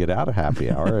staff here to get out of happy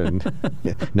hour. And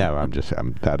no,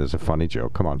 that is a funny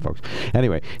joke. Come on, folks.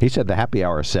 Anyway, he said the happy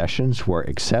hour sessions were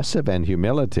excessive and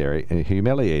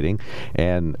humiliating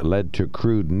and led to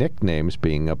crude nicknames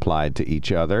being applied to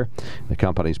each other. The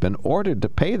company's been ordered to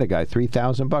pay the guy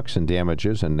 $3,000 in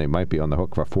damages, and they might be on the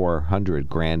hook for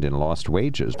 $400,000 in lost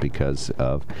wages because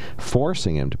of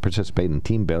forcing him to participate in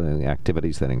team building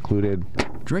activities that included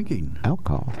drinking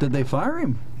alcohol. Did they fire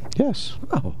him? Yes.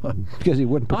 Oh, because he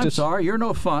wouldn't participate. I'm sorry, you're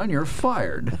no fun. You're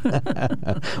fired.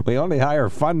 We only hire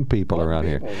fun people around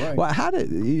here. Right. Well, how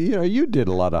did you did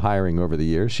a lot of hiring over the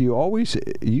years.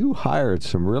 You hired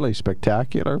some really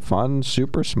spectacular, fun,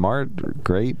 super smart,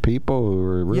 great people who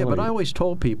were really. Yeah, but I always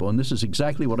told people, and this is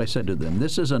exactly what I said to them.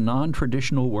 This is a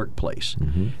non-traditional workplace.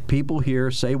 Mm-hmm. People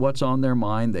here say what's on their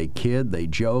mind. They kid, they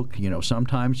joke.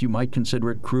 Sometimes you might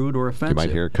consider it crude or offensive. You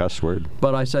might hear a cuss word.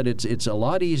 But I said it's a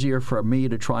lot easier for me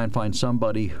to try and find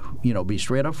somebody, be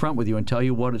straight up front with you and tell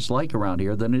you what it's like around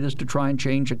here than it is to try and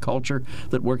change a culture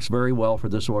that works very well for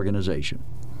this organization.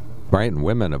 Right, and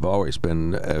women have always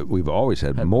been, we've always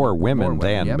had more women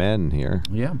than yep. men here.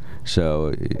 Yeah.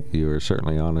 So you were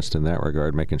certainly honest in that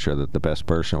regard, making sure that the best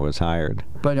person was hired.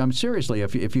 But seriously,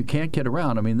 if you can't get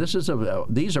around, these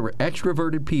are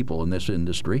extroverted people in this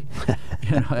industry,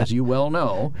 as you well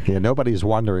know. Yeah, nobody's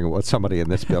wondering what somebody in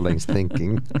this building's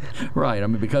thinking. Right,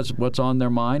 because what's on their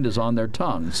mind is on their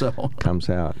tongue, so. Comes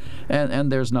out.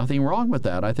 And there's nothing wrong with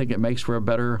that. I think it makes for a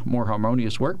better, more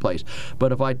harmonious workplace.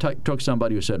 But if I took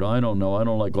somebody who said, I don't know. I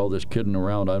don't like all this kidding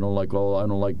around. I don't like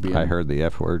being. I heard the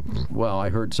F word. Well, I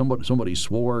heard somebody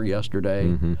swore yesterday.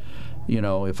 Mm-hmm.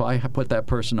 If I put that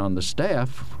person on the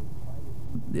staff,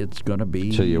 it's going to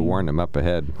be. So you warned them up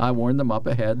ahead. I warned them up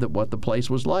ahead that what the place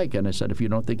was like, and I said, if you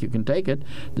don't think you can take it,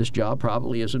 this job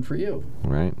probably isn't for you.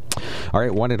 Right. All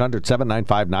right.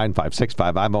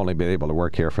 1-800-795-9565. I've only been able to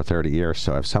work here for 30 years,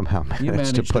 so I've somehow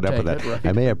managed to put up with that. Right.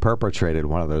 I may have perpetrated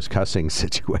one of those cussing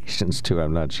situations too.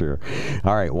 I'm not sure.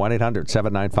 All right.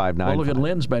 1-800-795-9565. Well, look at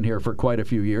Lynn's been here for quite a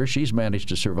few years. She's managed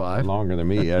to survive longer than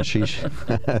me. Yeah, she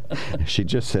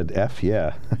just said F.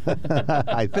 Yeah.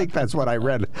 I think that's what I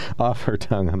read off her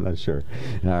tongue. I'm not sure.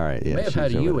 All right. Yeah, may have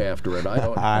had you after it. I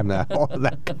don't know. I'm not.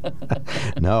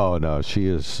 No. She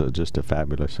is just a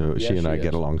fabulous. She and I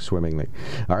get along swimmingly.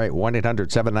 All right.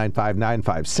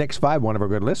 1-800-795-9565. One of our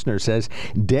good listeners says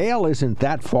Dale isn't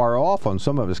that far off on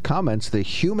some of his comments. The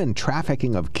human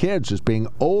trafficking of kids is being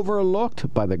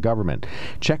overlooked by the government.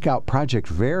 Check out Project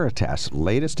Veritas'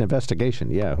 latest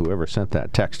investigation. Yeah, whoever sent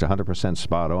that text, 100%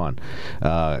 spot on.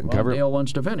 Dale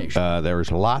wants to finish.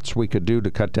 There's lots we could do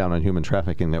to cut down on human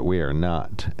trafficking that we are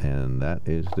not, and that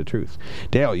is the truth.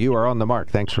 Dale, you are on the mark.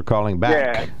 Thanks for calling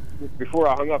back. Yeah, before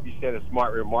I hung up, you said a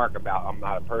smart remark about I'm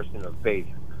not a person of faith.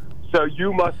 So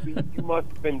you must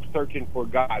have been searching for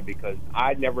God, because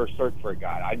I never searched for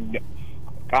God.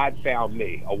 God found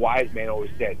me. A wise man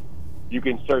always said, you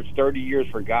can search 30 years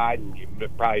for God and you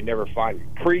probably never find him.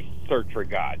 Priests search for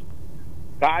God.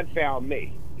 God found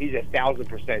me. He's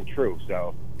 1,000% true.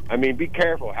 So, be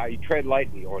careful how you tread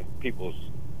lightly on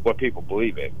what people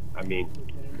believe in.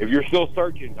 If you're still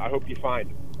searching, I hope you find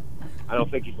him. I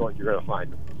don't think you're going to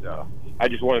find him. So I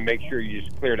just want to make sure you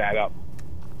just clear that up.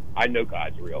 I know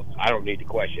God's real. I don't need to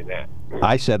question that.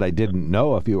 I said I didn't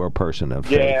know if you were a person of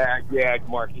faith. Yeah,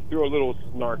 Mark. You threw a little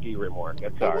snarky remark.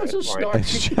 That's all right.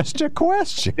 It's just a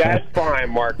question. That's fine,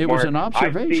 Mark. It was an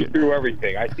observation. I see through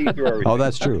everything. Oh,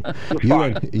 that's true.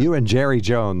 You and Jerry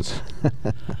Jones.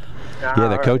 Yeah,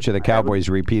 the coach of the Cowboys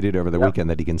repeated over the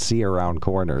weekend that he can see around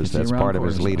corners. That's part of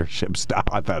his leadership style.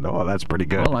 I thought, that's pretty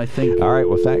good. Well, I think. All right,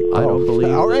 well, I don't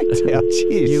believe. All right,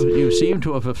 jeez. You seem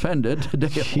to have offended Dale.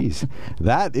 Jeez,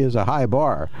 that is a high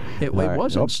bar. It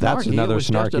wasn't snarky. That's another it was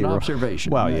snarky just an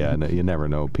observation. Well, yeah, you never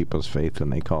know people's faith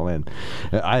when they call in.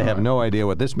 I have no idea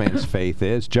what this man's faith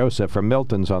is. Joseph from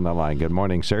Milton's on the line. Good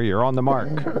morning, sir. You're on the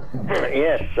mark.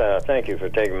 Yes, thank you for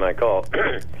taking my call.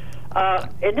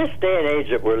 In this day and age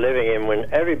that we're living in, when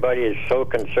everybody is so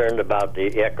concerned about the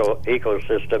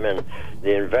ecosystem and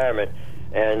the environment,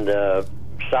 and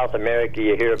South America,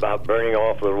 you hear about burning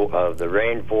off the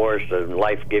rainforest and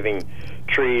life-giving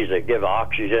trees that give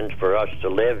oxygen for us to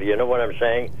live. You know what I'm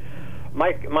saying?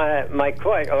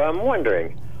 I'm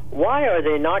wondering, why are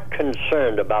they not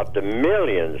concerned about the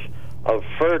millions of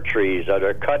fir trees that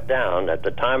are cut down at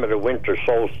the time of the winter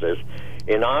solstice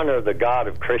in honor of the God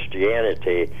of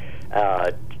Christianity,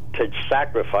 to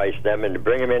sacrifice them and to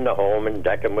bring them in the home and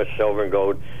deck them with silver and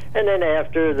gold, and then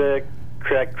after the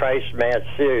Christ Mass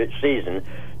season,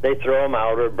 they throw them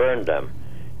out or burn them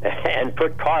and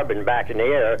put carbon back in the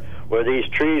air where these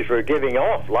trees were giving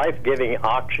off life-giving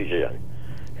oxygen.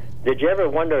 Did you ever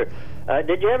wonder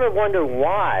Did you ever wonder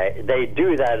why they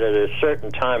do that at a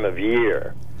certain time of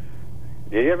year?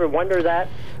 Did you ever wonder that?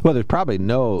 Well, there's probably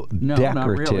no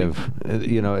decorative, not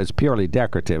really. It's purely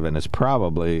decorative, and it's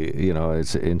probably,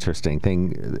 it's an interesting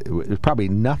thing. There's probably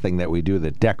nothing that we do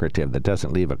that's decorative that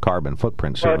doesn't leave a carbon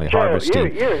footprint. Certainly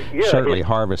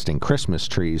harvesting Christmas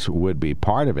trees would be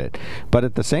part of it. But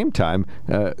at the same time,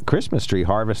 Christmas tree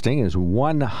harvesting is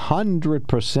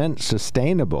 100%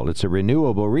 sustainable. It's a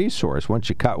renewable resource. Once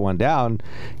you cut one down,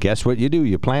 guess what you do?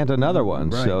 You plant another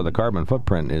one. Right. So the carbon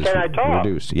footprint is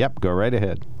reduced. Yep, go right ahead.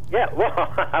 Yeah,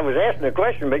 well, I was asking a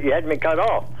question, but you had me cut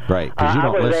off. Right, because you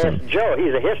don't listen. I was asking Joe,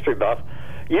 he's a history buff.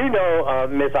 You know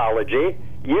mythology.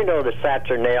 You know the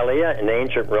Saturnalia in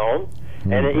ancient Rome.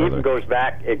 And it even goes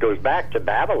back to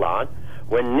Babylon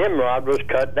when Nimrod was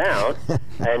cut down,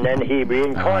 and then he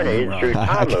reincarnated through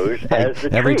Tammuz as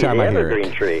the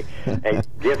evergreen tree. And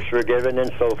gifts were given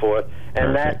and so forth.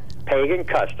 And that pagan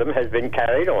custom has been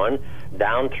carried on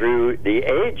down through the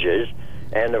ages.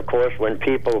 And, of course, when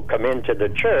people come into the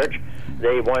church,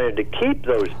 they wanted to keep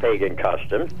those pagan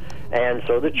customs, and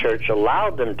so the church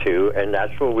allowed them to, and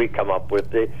that's where we come up with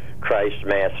the Christ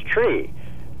Mass tree.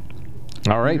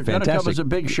 All right, it's going to come as a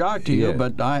big shock to you,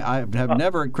 but I have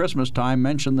never at Christmas time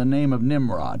mentioned the name of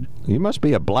Nimrod. You must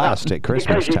be a blast at Christmas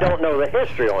time. Because you don't know the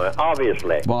history on it,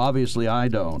 obviously. Well, obviously I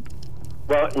don't.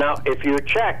 Well, now, if you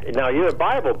check, now you're a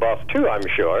Bible buff too, I'm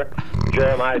sure.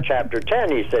 Jeremiah chapter 10,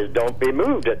 he says, don't be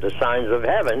moved at the signs of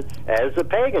heaven as the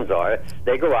pagans are.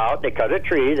 They go out, they cut a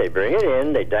tree, they bring it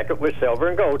in, they deck it with silver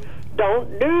and gold.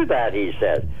 Don't do that, he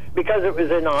says, because it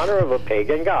was in honor of a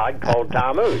pagan god called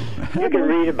Tammuz. You can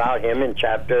read about him in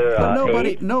chapter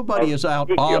 8. Nobody is out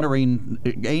honoring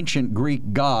ancient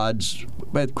Greek gods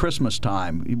at Christmas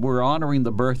time. We're honoring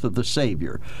the birth of the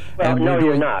Savior. Well, and no,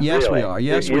 you're not. Yes, really. we are.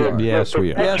 Yes, we are. Yes,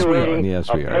 we are. Yes, we are.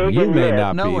 Yes, we are. You may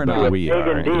not be, but we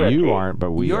are. You aren't,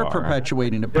 but we are. You're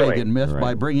perpetuating a pagan myth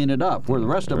by bringing it up, where the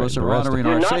rest of us are honoring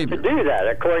our Savior. You're not to do that,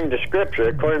 according to Scripture,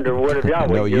 according to the Word of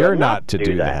Yahweh. No, you're not to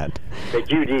do that.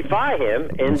 But you defy Him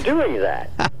in doing that.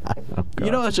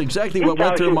 That's exactly what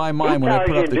went through my mind when I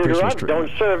put up the Christmas tree. Don't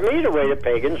serve me the way the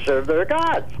pagans serve their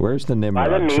gods. Where's the Nimrod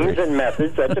tree? By the means tree? and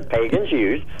methods that the pagans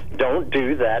use, don't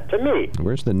do that to me.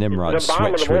 Where's the Nimrod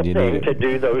switch when you need it? To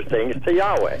do those things to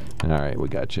Yahweh. All right, we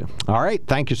got you. All right,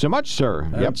 thank you so much, sir.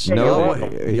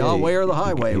 Yahweh or the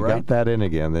highway, you right? Got that in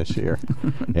again this year.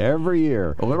 Every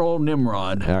year. A little old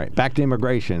Nimrod. All right, back to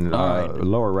immigration.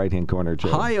 Lower right-hand corner, Joe.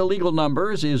 High illegal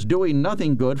numbers is doing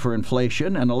nothing good for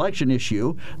inflation, an election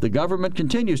issue. The government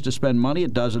continues to spend money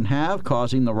it doesn't have,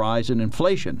 causing the rise in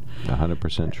inflation.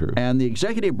 100% true. And the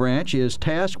executive branch is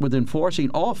tasked with enforcing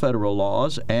all federal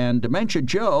laws, and Dementia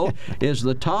Joe is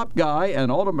the top guy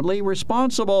and ultimately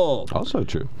responsible. Also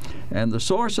true. And the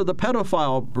source of the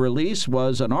pedophile release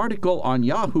was an article on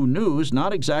Yahoo News,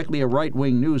 not exactly a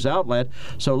right-wing news outlet,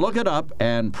 so look it up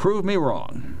and prove me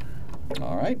wrong.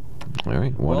 All right. All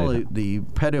right. Well, the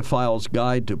Pedophile's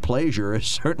Guide to Pleasure is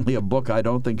certainly a book I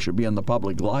don't think should be in the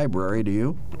public library. Do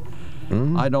you?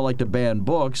 Mm-hmm. I don't like to ban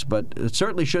books, but it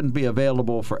certainly shouldn't be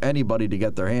available for anybody to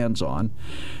get their hands on.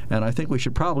 And I think we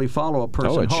should probably follow a person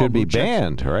home. Oh, it should be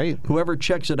banned, right? Whoever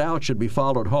checks it out should be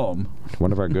followed home.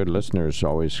 One of our good listeners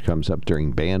always comes up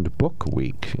during Banned Book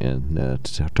Week and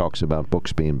talks about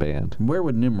books being banned. Where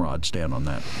would Nimrod stand on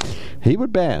that? He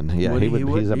would ban. Yeah, he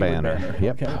would. He's a banner.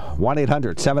 Yep. Okay.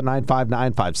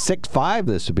 1-800-795-9565.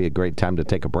 This would be a great time to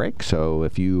take a break. So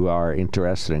if you are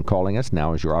interested in calling us,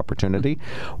 now is your opportunity.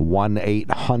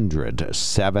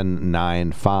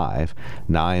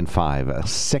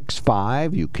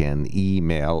 1-800-795-9565. You can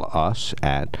email us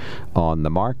at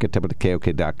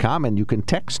onthemark@wkok.com, and you can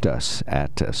text us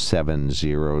at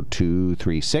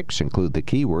 70236. Include the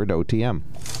keyword OTM.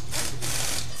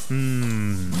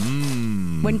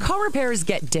 When car repairs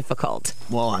get difficult.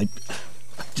 Well, I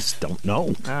just don't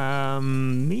know.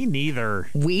 Me neither.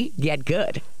 We get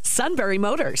good. Sunbury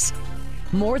Motors.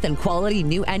 More than quality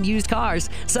new and used cars,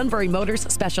 Sunbury Motors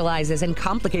specializes in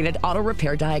complicated auto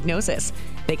repair diagnosis.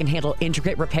 They can handle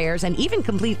intricate repairs and even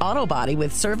complete auto body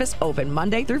with service open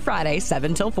Monday through Friday,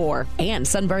 7 till 4. And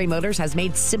Sunbury Motors has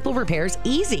made simple repairs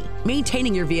easy.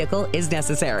 Maintaining your vehicle is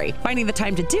necessary. Finding the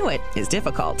time to do it is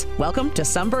difficult. Welcome to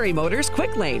Sunbury Motors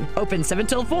Quick Lane. Open 7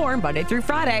 till 4, Monday through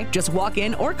Friday. Just walk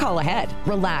in or call ahead.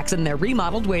 Relax in their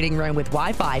remodeled waiting room with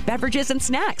Wi-Fi, beverages, and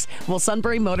snacks. While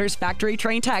Sunbury Motors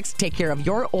factory-trained techs take care of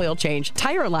your oil change,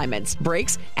 tire alignments,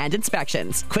 brakes, and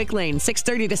inspections. Quick Lane,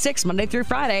 6:30 to 6, Monday through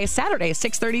Friday, Saturday,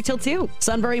 6:30 till 2.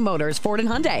 Sunbury Motors, Ford and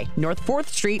Hyundai, North 4th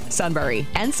Street, Sunbury.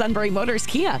 And Sunbury Motors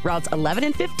Kia, routes 11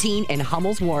 and 15 in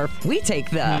Hummel's Wharf. We take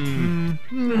the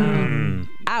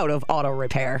out of auto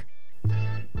repair.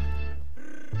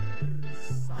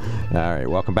 All right,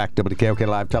 welcome back to WKOK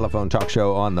Live Telephone Talk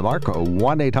Show on the Mark.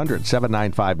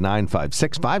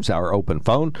 1-800-795-9565 is our open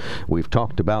phone. We've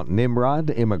talked about Nimrod,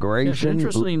 immigration. Yes,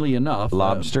 interestingly enough,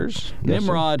 lobsters.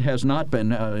 Nimrod has not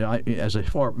been, as a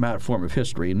form of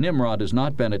history, Nimrod has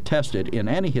not been attested in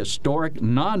any historic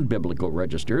non-biblical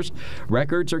registers,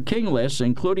 records, or king lists,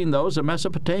 including those of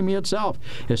Mesopotamia itself.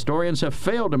 Historians have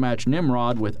failed to match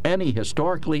Nimrod with any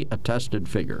historically attested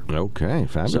figure. Okay,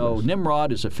 fabulous. So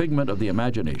Nimrod is a figment of the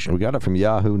imagination. We got it from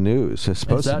Yahoo News. It's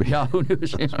supposed to be Yahoo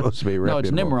News? It's supposed to be reputable. No,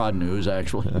 it's Nimrod News,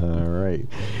 actually. All right.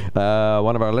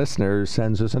 One of our listeners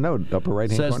sends us a note, upper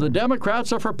right-hand corner. Says, the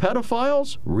Democrats are for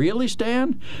pedophiles? Really,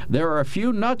 Stan? There are a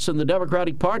few nuts in the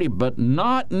Democratic Party, but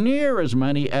not near as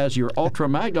many as your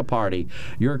ultra-MAGA party.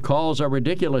 Your calls are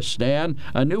ridiculous, Stan.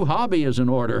 A new hobby is in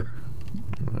order.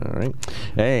 All right.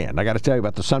 And I got to tell you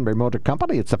about the Sunbury Motor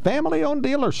Company. It's a family-owned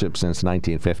dealership since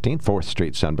 1915, 4th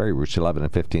Street, Sunbury, routes 11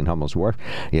 and 15, Hummel's Wharf.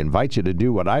 He invites you to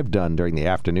do what I've done during the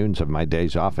afternoons of my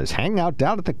days off, is hang out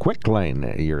down at the Quick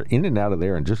Lane. You're in and out of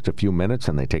there in just a few minutes,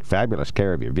 and they take fabulous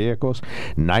care of your vehicles.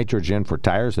 Nitrogen for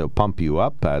tires. They'll pump you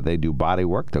up. They do body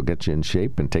work. They'll get you in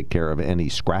shape and take care of any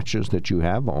scratches that you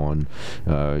have on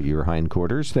your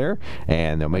hindquarters there.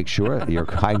 And they'll make sure your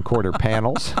hindquarter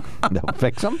panels, they'll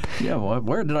fix them. Yeah,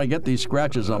 well, where did I get these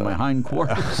scratches on my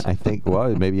hindquarters? I think,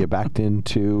 well, maybe you backed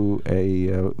into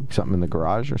something in the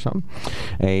garage or something.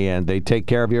 And they take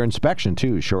care of your inspection,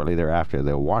 too, shortly thereafter.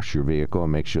 They'll wash your vehicle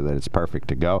and make sure that it's perfect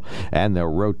to go. And they'll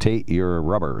rotate your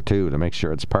rubber, too, to make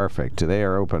sure it's perfect. They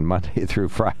are open Monday through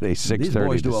Friday, 6:30 to 6 p.m. These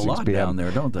boys do a lot down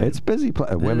there, don't they? It's busy.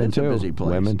 Women, too. A busy place.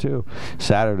 Women, too.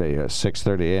 Saturday,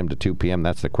 6:30 a.m. to 2 p.m.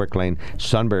 That's the Quick Lane.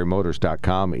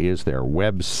 SunburyMotors.com is their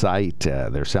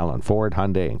website. They're selling Ford,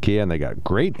 Hyundai, and Kia, and they got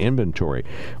great inventory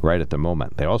right at the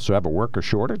moment. They also have a worker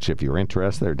shortage. If you're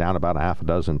interested, they're down about a half a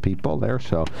dozen people there.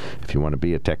 So if you want to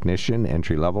be a technician,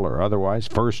 entry level or otherwise,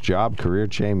 first job, career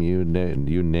change, you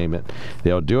name it,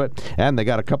 they'll do it. And they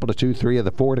got a couple of 2-3 of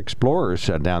the Ford Explorers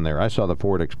down there. I saw the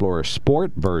Ford Explorer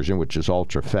Sport version, which is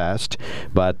ultra fast,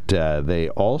 but they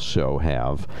also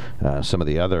have some of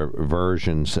the other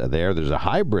versions there. There's a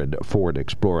hybrid Ford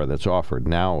Explorer that's offered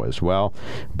now as well.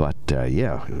 But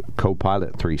yeah,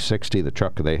 Copilot 360, the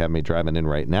truck they have me driving in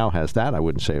right now has that. I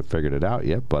wouldn't say I've figured it out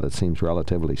yet, but it seems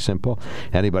relatively simple.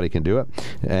 Anybody can do it.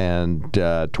 And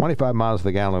 25 miles to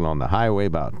the gallon on the highway,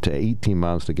 about 18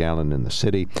 miles to the gallon in the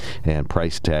city. And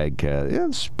price tag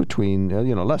is between,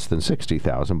 less than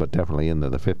 $60,000, but definitely into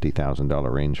the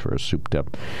 $50,000 range for a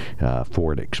souped-up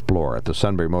Ford Explorer. At the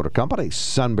Sunbury Motor Company,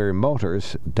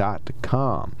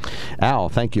 sunburymotors.com. Al,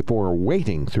 thank you for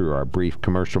waiting through our brief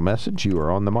commercial message. You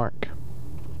are on the mark.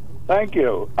 Thank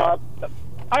you.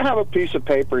 I have a piece of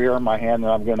paper here in my hand that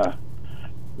I'm going to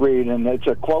read, and it's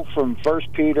a quote from 1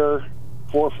 Peter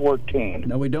 4:14.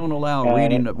 No, we don't allow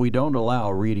reading. We don't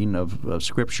allow reading of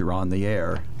scripture on the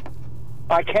air.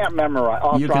 I can't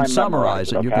memorize. You can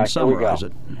summarize it. Okay? You can summarize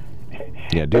it.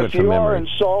 Yeah, do it from memory.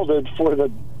 If you are insulted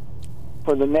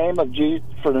for the name of Jesus,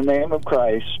 for the name of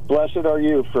Christ, blessed are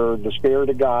you, for the Spirit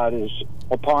of God is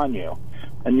upon you.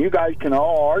 And you guys can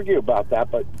all argue about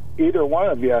that, but either one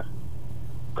of you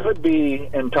could be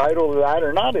entitled to that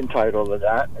or not entitled to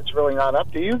that. It's really not up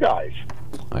to you guys.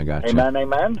 I got you. Amen,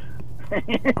 amen?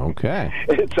 Okay.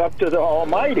 It's up to the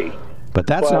Almighty. But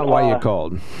that's not why you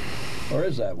called. Or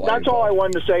is that why? That's all I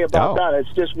wanted to say about that.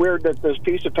 It's just weird that this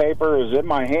piece of paper is in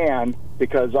my hand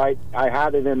because I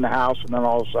had it in the house, and then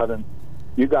all of a sudden,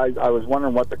 you guys, I was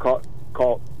wondering what the call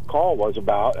was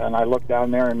about, and I looked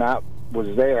down there, and that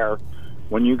was there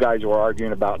when you guys were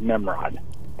arguing about Nimrod.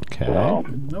 Okay. So,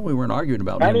 no, we weren't arguing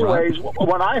about anyways, Nimrod.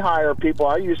 When I hire people,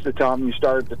 I used to tell them you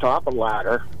start at the top of the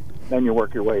ladder, then you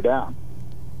work your way down.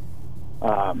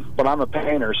 But I'm a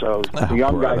painter, so the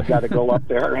young guys got to go up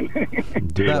there and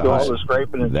do all the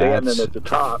scraping and sanding at the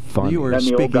top. You were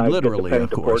speaking literally, of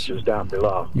course. The porches down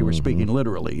below. You were speaking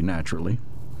literally, naturally.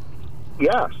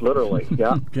 Yes, literally.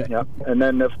 Yeah, okay. Yeah. And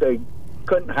then if they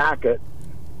couldn't hack it,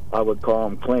 I would call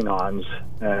them Klingons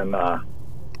and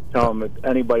tell them that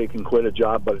anybody can quit a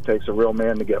job, but it takes a real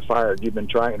man to get fired. You've been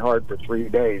trying hard for 3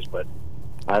 days, but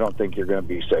I don't think you're going to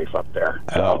be safe up there.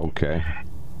 So, oh, okay.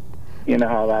 You know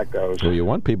how that goes. Well, you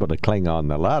want people to cling on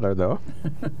the ladder, though.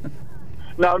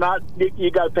 No, not. You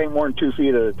got to paint more than 2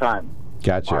 feet at a time.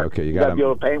 Gotcha. Mark. Okay, you got to be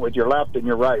able to paint with your left and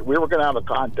your right. We were going to have a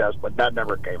contest, but that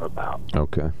never came about.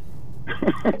 Okay.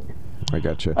 I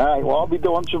got you. All right. Well, I'll be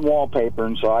doing some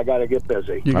wallpapering, so I got to get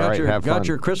busy. You got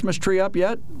your Christmas tree up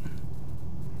yet?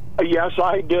 Yes,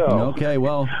 I do. Okay,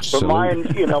 well, but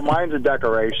mine's a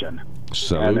decoration,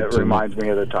 and it reminds me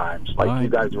of the times. Like you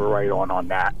guys were right on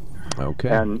that. Okay.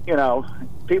 And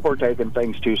people are taking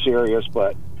things too serious,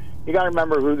 but you got to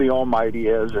remember who the Almighty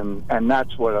is, and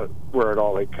that's where it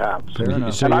all counts.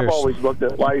 And I've always looked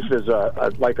at life as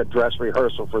like a dress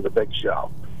rehearsal for the big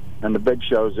show, and the big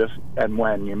shows if and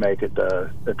when you make it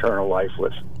the eternal life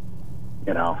with,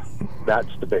 that's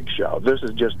the big show. This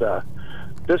is just the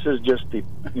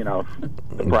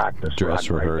the practice dress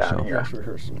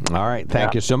rehearsal. All right,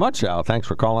 thank you so much, Al. Thanks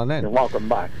for calling in. You're welcome.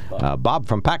 Bye. Bob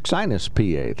from Paxinus,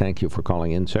 PA. Thank you for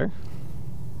calling in, sir.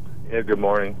 Yeah, good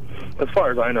morning. As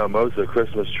far as I know, most of the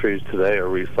Christmas trees today are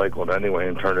recycled anyway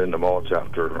and turned into mulch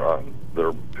after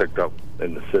they're picked up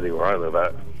in the city where I live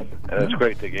at. And it's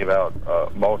great they gave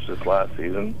out mulch this last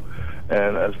season.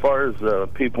 And as far as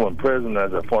people in prison,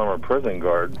 as a former prison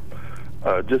guard,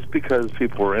 just because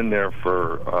people were in there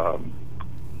for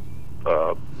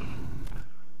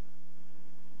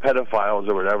pedophiles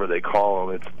or whatever they call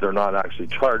them, they're not actually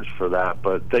charged for that,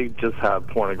 but they just have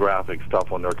pornographic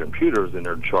stuff on their computers and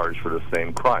they're charged for the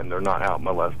same crime. They're not out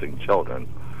molesting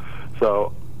children.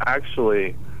 So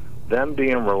actually, them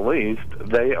being released,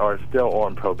 they are still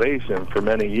on probation for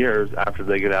many years after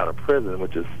they get out of prison,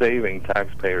 which is saving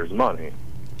taxpayers money.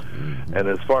 And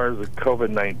as far as the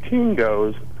COVID-19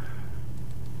 goes,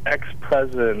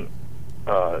 ex-President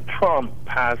Trump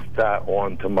passed that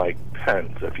on to Mike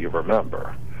Pence, if you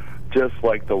remember, just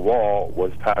like the wall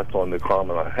was passed on to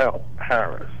Kamala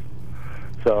Harris.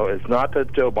 So it's not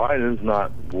that Joe Biden's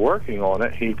not working on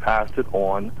it. He passed it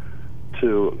on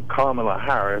to Kamala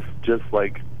Harris, just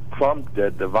like Trump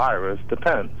did the virus to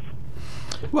Pence.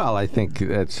 Well, I think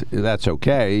that's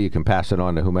okay. You can pass it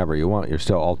on to whomever you want. You're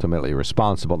still ultimately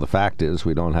responsible. The fact is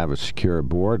we don't have a secure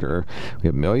border. We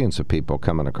have millions of people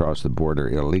coming across the border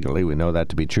illegally. We know that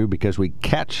to be true because we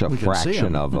catch a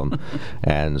fraction of them.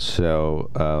 And so,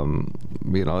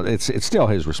 it's still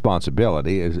his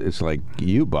responsibility. It's like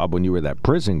you, Bob, when you were that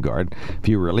prison guard. If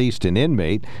you released an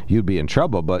inmate, you'd be in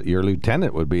trouble, but your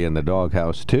lieutenant would be in the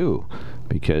doghouse too,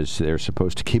 because they're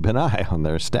supposed to keep an eye on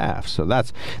their staff. So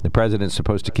that's the president's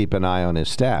supposed to keep an eye on his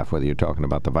staff, whether you're talking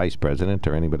about the vice president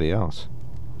or anybody else.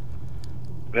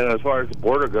 And as far as the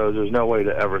border goes, there's no way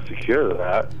to ever secure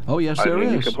that. Oh, yes, there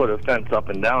is. You can put a fence up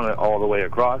and down it all the way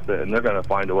across it, and they're going to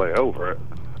find a way over it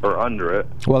or under it.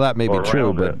 Well, that may be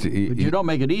true, but you don't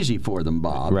make it easy for them,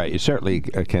 Bob. Right. You certainly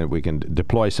we can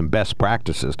deploy some best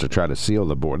practices to try to seal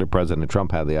the border. President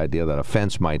Trump had the idea that a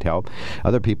fence might help.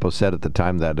 Other people said at the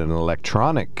time that an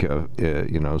electronic,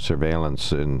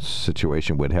 surveillance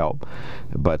situation would help.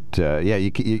 But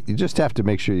you just have to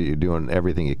make sure you're doing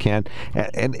everything you can.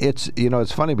 And it's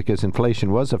funny because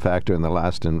inflation was a factor in the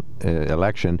last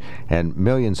election, and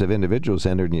millions of individuals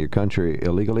entered in your country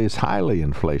illegally is highly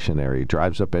inflationary. It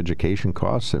drives up education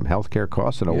costs and healthcare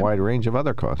costs and a wide range of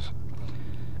other costs.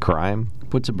 Crime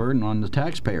puts a burden on the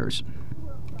taxpayers.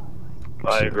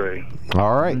 I agree.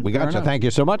 All right, we got you. Thank you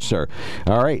so much, sir.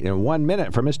 All right, in 1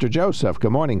 minute for Mr. Joseph.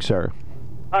 Good morning, sir.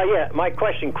 My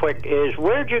question quick is,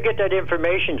 where'd you get that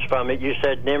information from? You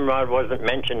said Nimrod wasn't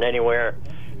mentioned anywhere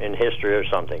in history or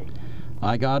something.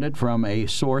 I got it from a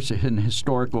source, an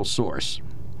historical source.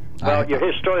 Well, your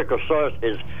historical source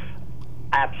is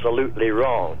absolutely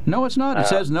wrong. No, it's not. It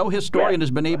says no historian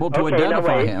has been able to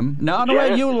identify him. No,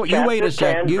 wait. You wait a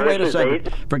second. You wait a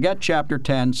second. Forget chapter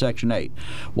 10, section 8.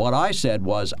 What I said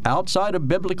was, outside of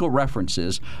biblical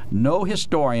references, no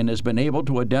historian has been able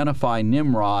to identify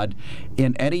Nimrod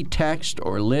in any text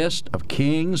or list of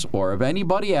kings or of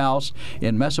anybody else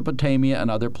in Mesopotamia and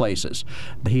other places.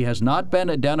 He has not been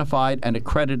identified and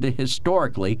accredited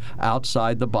historically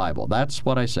outside the Bible. That's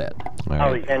what I said.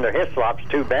 Alexander Hislop's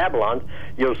two Babylons,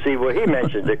 you'll see where he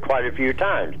mentions it quite a few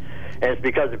times. And it's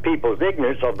because of people's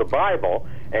ignorance of the Bible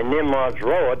and Nimrod's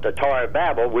role at the Tower of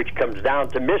Babel, which comes down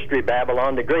to Mystery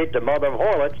Babylon the Great, the mother of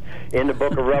harlots, in the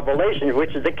book of Revelation,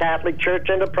 which is the Catholic Church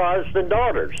and the Protestant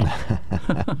daughters.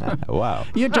 Wow.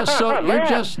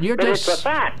 It's a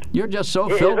fact. You're just so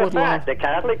filled with love. The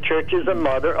Catholic Church is the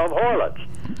mother of harlots.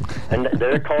 And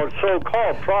they're called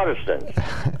so-called Protestants.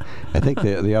 I think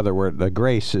the other word, the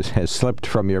grace, has slipped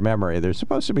from your memory. There's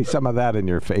supposed to be some of that in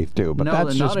your faith too, but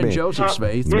that's just me. Not in Joseph's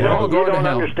faith. You don't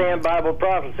understand Bible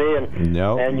prophecy,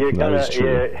 and you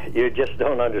just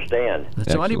don't understand.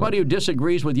 So anybody who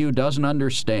disagrees with you doesn't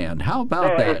understand. How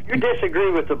about that? If you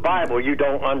disagree with the Bible, you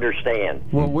don't understand.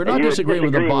 Well, we're not disagreeing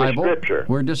with the Bible. With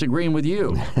we're disagreeing with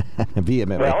you.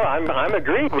 Vehemently. Well, I'm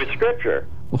agreeing with Scripture.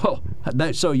 Well,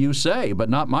 So you say, but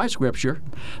not my scripture.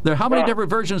 How many different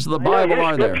versions of the Bible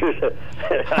are there?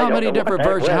 How many different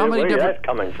versions? Where that's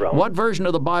coming from? What version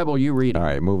of the Bible are you reading? All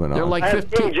right, moving on. There are like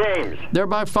 15. James. There are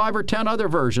about 5 or 10 other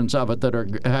versions of it that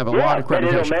have a lot of but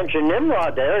accreditation. It'll mention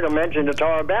Nimrod there. It'll mention the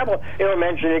Tower of Babel. It'll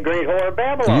mention the Great Whore of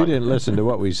Babylon. You didn't listen to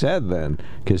what we said then,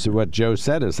 because what Joe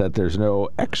said is that there's no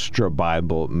extra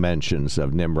Bible mentions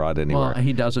of Nimrod anymore. Well,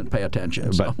 he doesn't pay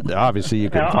attention. So. But obviously you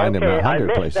can find him in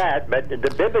 100 places. That, but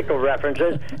the biblical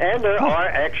references, and there are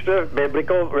extra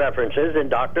biblical references in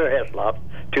Dr. Heslop's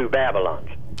Two Babylons.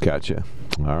 Gotcha.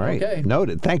 All right. Okay.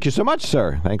 Noted. Thank you so much,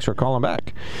 sir. Thanks for calling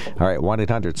back. All right,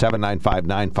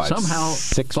 1-800-795-9565. Somehow,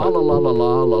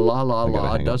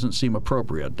 fa-la-la-la-la-la-la-la doesn't seem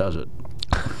appropriate, does it?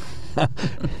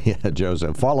 Yeah,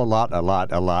 Joseph. Fall a lot,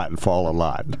 and fall a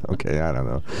lot. Okay, I don't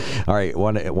know. All right,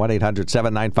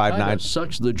 1-800-795-9565.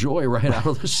 Sucks the joy right out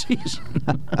of the season.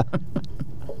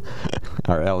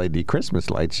 Our LED Christmas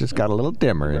lights just got a little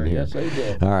dimmer in here. Yes, they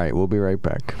did. All right, we'll be right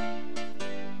back.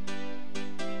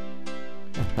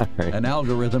 Right. An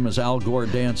algorithm is Al Gore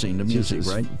dancing to music,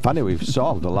 right? Funny, we've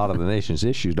solved a lot of the nation's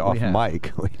issues off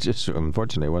mic. We just,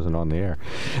 unfortunately, wasn't on the air.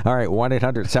 All right,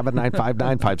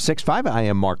 1-800-795-9565. I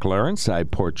am Mark Lawrence. I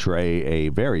portray a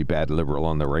very bad liberal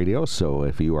on the radio, so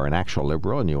if you are an actual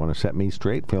liberal and you want to set me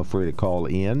straight, feel free to call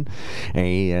in.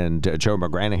 And Joe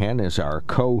McGranahan is our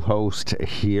co-host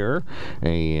here,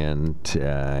 and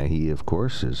he, of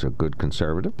course, is a good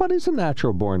conservative, but he's a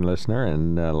natural-born listener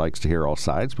and likes to hear all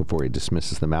sides before he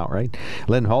dismisses them outright.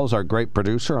 Lynn Hall's our great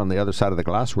producer on the other side of the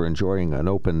glass. We're enjoying an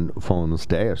open phones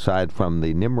day. Aside from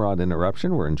the Nimrod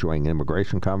interruption, we're enjoying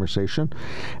immigration conversation.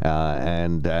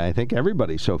 And I think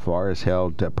everybody so far has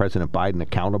held President Biden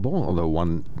accountable, although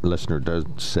one listener does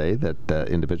say that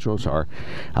individuals are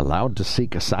allowed to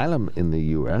seek asylum in the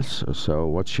U.S. So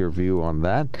what's your view on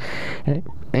that?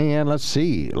 And let's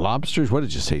see, lobsters, what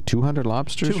did you say, 200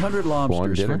 lobsters? 200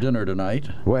 lobsters for dinner tonight.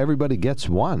 Well, everybody gets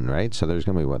one, right? So there's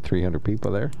going to be, 300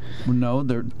 people there? No,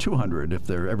 there are 200 if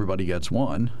everybody gets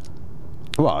one.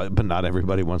 Well, but not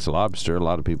everybody wants a lobster. A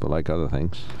lot of people like other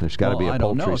things. There's got to be a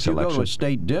poultry selection. If you go to a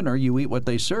state dinner, you eat what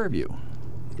they serve you.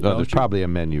 Oh, there's probably a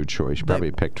menu choice. Probably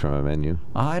picked from a menu.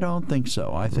 I don't think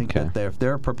so. I think that if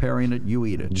they're preparing it, you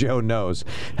eat it. Joe knows.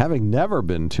 Having never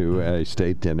been to a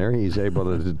state dinner, he's able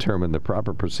to determine the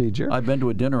proper procedure. I've been to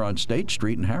a dinner on State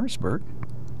Street in Harrisburg.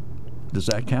 Does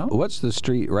that count? What's the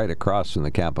street right across from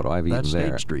the Capitol? I've eaten there.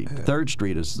 That's State Street. 3rd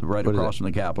Street is right across from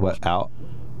the Capitol.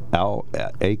 What,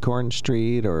 Acorn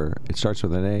Street, or it starts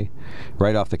with an A?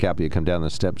 Right off the Capitol, you come down the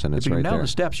steps, and it's right there. If you come down the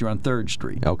steps, you're on 3rd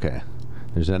Street. Okay.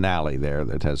 There's an alley there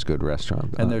that has good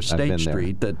restaurants. And there's State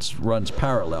Street that runs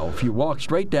parallel. If you walk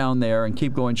straight down there and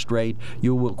keep going straight,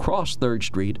 you will cross 3rd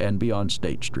Street and be on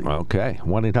State Street. Okay.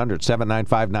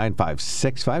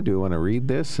 1-800-795-9565. Do you want to read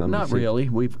this? Not really.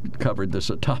 We've covered this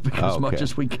topic as much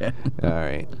as we can. All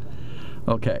right.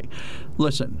 Okay.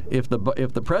 Listen, if the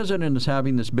president is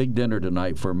having this big dinner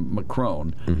tonight for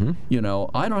Macron,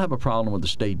 I don't have a problem with the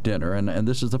state dinner, and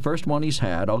this is the first one he's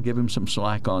had. I'll give him some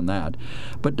slack on that.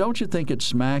 But don't you think it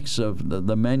smacks of,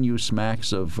 the menu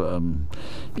smacks of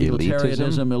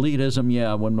elitism?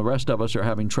 Yeah, when the rest of us are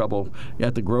having trouble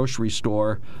at the grocery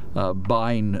store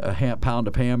buying a pound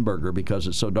of hamburger because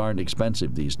it's so darned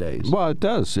expensive these days. Well, it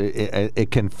does.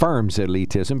 It confirms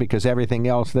elitism because everything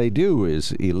else they do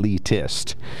is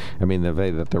elitist. I mean, the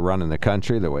way that they're running the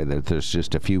country, the way that there's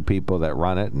just a few people that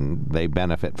run it and they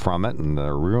benefit from it, and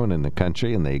they're ruining the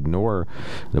country, and they ignore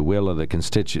the will of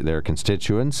their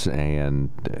constituents,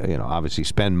 and obviously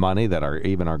spend money that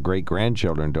even our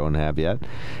great-grandchildren don't have yet.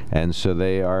 And so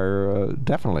they are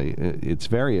definitely, it's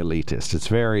very elitist. It's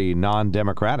very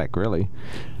non-democratic, really,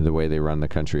 the way they run the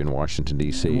country in Washington,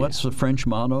 D.C. What's the French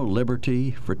motto?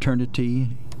 Liberty, fraternity.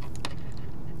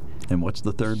 And what's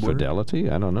the third word? Fidelity?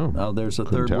 I don't know. Oh, there's a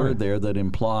third word there that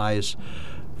implies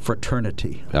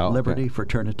fraternity. Liberty,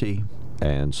 fraternity.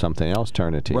 And something else,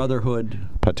 ternity. Brotherhood.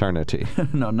 Paternity.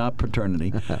 No, not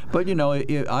paternity. But,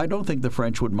 I don't think the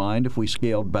French would mind if we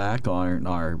scaled back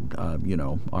our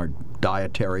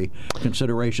dietary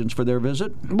considerations for their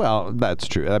visit. Well, that's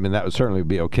true. I mean, that would certainly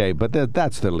be okay, but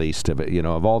that's the least of it.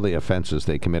 Of all the offenses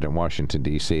they commit in Washington,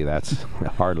 D.C., that's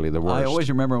hardly the worst. I always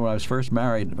remember when I was first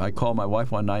married, I called my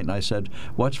wife one night and I said,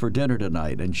 "What's for dinner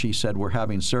tonight?" And she said, "We're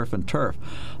having surf and turf."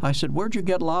 I said, "Where'd you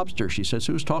get lobster?" She says,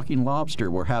 "Who's talking lobster?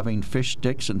 We're having fish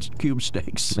sticks and cube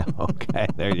steaks." Okay,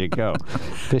 there you go.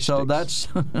 Fish sticks. That's...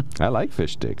 I like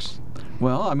fish sticks.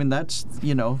 Well, I mean, that's,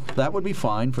 that would be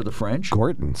fine for the French.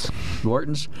 Gorton's.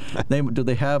 Do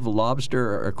they have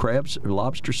lobster or crabs or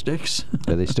lobster sticks?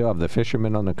 Do they still have the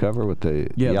fisherman on the cover with the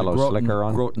yellow slicker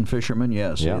on? Groton fisherman,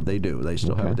 yes, they do. They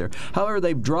still have it there. However,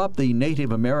 they've dropped the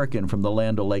Native American from the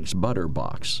Land O'Lakes butter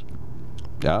box.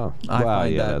 Oh,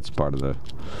 that's part of the...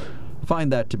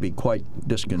 Find that to be quite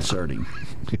disconcerting.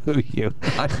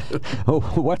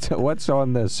 What's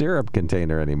on the syrup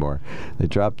container anymore? They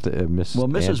dropped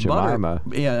Mrs. Butter.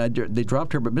 Yeah, they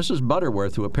dropped her, but Mrs.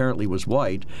 Butterworth, who apparently was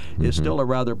white, is still a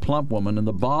rather plump woman, and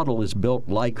the bottle is built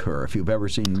like her. If you've ever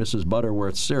seen Mrs.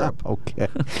 Butterworth's syrup, okay.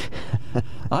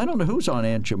 I don't know who's on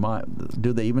Aunt Jemima.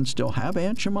 Do they even still have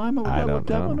Aunt Jemima? I don't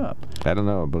know. I don't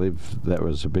know. I believe that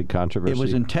was a big controversy. It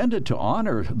was intended to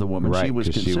honor the woman. Right,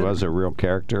 because she was a real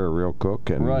character, a real cook,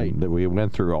 and we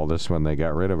went through all this when they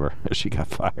got rid of her. She got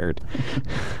fired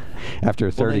after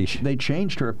 30. They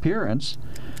changed her appearance.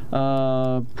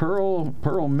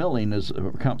 Pearl Milling is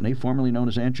a company formerly known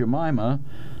as Aunt Jemima.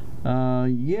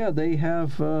 They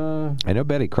have... I know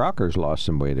Betty Crocker's lost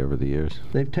some weight over the years.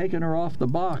 They've taken her off the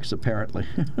box, apparently.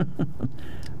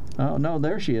 Oh, no,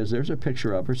 there she is. There's a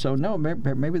picture of her. So, no,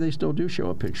 maybe they still do show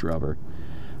a picture of her.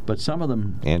 But some of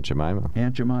them... Aunt Jemima.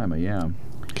 Aunt Jemima, yeah.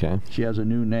 Okay. She has a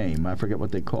new name. I forget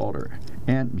what they called her.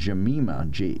 Aunt Jemima,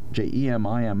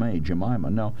 Jemima, Jemima.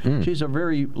 No, she's a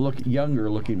very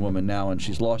younger-looking woman now, and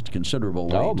she's lost considerable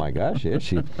weight. Oh, my gosh, yeah.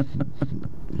 She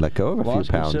let go of a few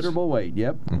pounds. Lost considerable weight,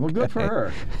 yep. Well, good for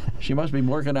her. She must be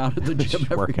working out at the gym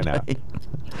every day.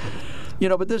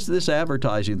 Out. But this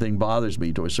advertising thing bothers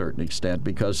me to a certain extent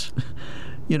because,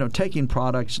 taking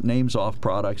names off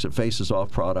products, faces off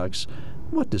products,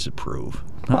 what does it prove?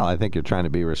 Well, I think you're trying to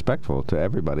be respectful to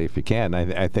everybody if you can.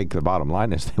 I think the bottom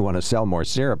line is they want to sell more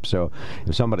syrup. So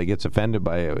if somebody gets offended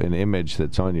by an image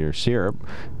that's on your syrup,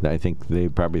 I think they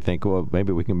probably think, well,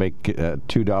 maybe we can make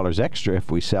 $2 extra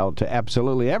if we sell to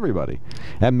absolutely everybody.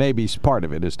 And maybe part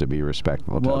of it is to be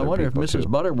respectful to other people. Well, I wonder if Mrs. too.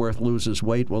 Butterworth loses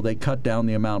weight, will they cut down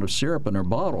the amount of syrup in her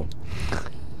bottle?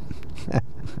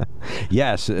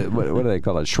 Yes, what do they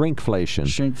call it? Shrinkflation.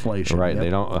 Shrinkflation. Right. Yep. They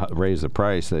don't raise the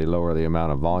price; they lower the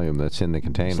amount of volume that's in the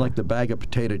container. It's like the bag of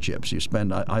potato chips.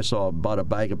 I bought a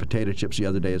bag of potato chips the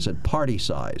other day. It said party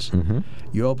size. Mm-hmm.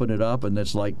 You open it up, and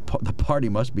it's like the party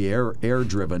must be air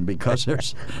driven because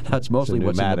that's mostly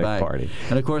what's in the bag. Party.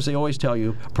 And of course, they always tell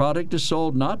you product is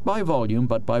sold not by volume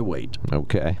but by weight.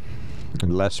 Okay.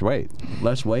 Less weight.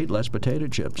 Less weight, less potato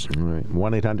chips. All right.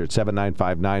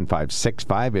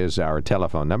 1-800-795-9565 is our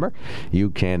telephone number. You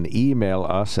can email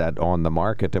us at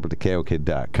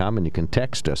onthemark@wkok.com, and you can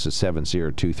text us at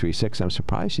 70236. I'm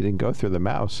surprised you didn't go through the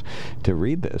mouse to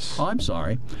read this. Oh, I'm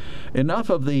sorry. Enough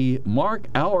of the Mark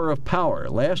Hour of Power.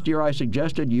 Last year I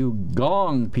suggested you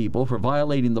gong people for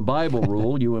violating the Bible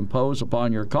rule you impose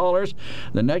upon your callers.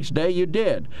 The next day you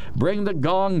did. Bring the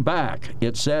gong back.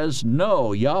 It says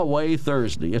no Yahweh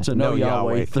Thursday. It's a no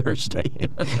Yahweh Thursday.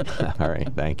 All right,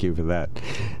 thank you for that.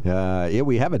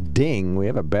 We have a ding. We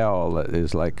have a bell that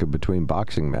is like between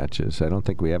boxing matches. I don't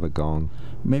think we have a gong.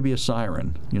 Maybe a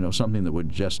siren, something that would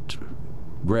just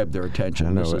grab their attention.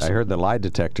 I know. I heard the lie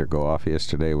detector go off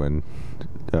yesterday when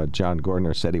John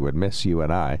Gordner said he would miss you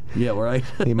and I. Yeah, right.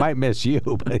 He might miss you,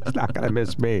 but he's not going to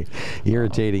miss me.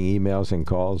 Irritating emails and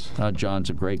calls. John's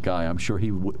a great guy. I'm sure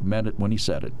he meant it when he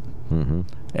said it. Mm-hmm.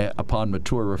 Upon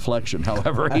mature reflection,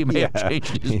 however, he may have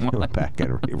changed his mind. Go back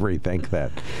and rethink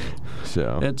that.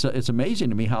 So it's amazing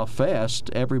to me how fast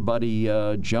everybody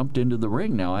jumped into the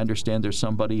ring now. I understand there's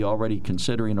somebody already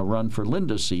considering a run for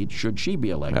Linda's seat should she be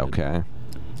elected. Okay.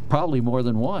 Probably more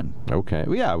than one. Okay.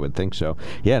 Well, yeah, I would think so.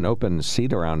 Yeah, an open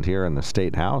seat around here in the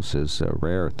State House is a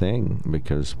rare thing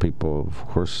because people, of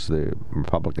course, the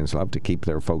Republicans love to keep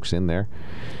their folks in there.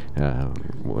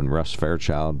 When Russ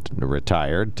Fairchild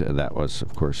retired, that was,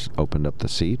 of course, opened up the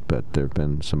seat, but there have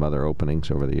been some other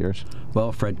openings over the years.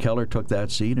 Well, Fred Keller took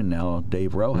that seat, and now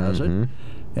Dave Rowe has it.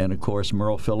 And, of course,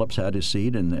 Merle Phillips had his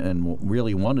seat and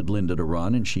really wanted Linda to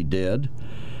run, and she did.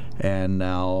 And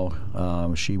now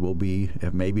she will be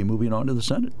maybe moving on to the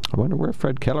Senate. I wonder where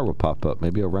Fred Keller will pop up.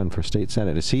 Maybe he'll run for state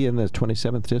Senate. Is he in the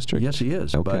 27th district? Yes, he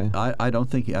is. Okay. But I don't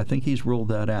think I think he's ruled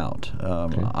that out.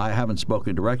 Okay. I haven't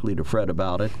spoken directly to Fred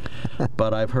about it,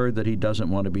 but I've heard that he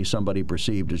doesn't want to be somebody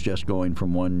perceived as just going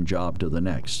from one job to the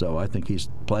next. So I think he's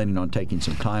planning on taking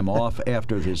some time off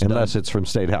after his unless it's from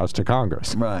State House to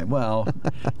Congress. Right. Well,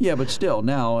 yeah, but still,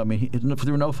 now, I mean,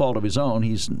 through no fault of his own,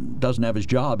 he doesn't have his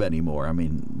job anymore. I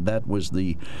mean, that was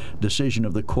the decision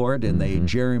of the court, and they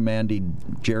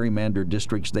gerrymandered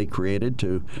districts they created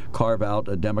to carve out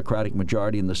a Democratic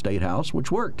majority in the State House, which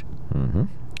worked. Mm-hmm.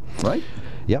 Right?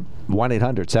 Yep,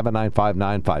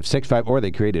 1-800-795-9565, or they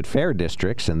created fair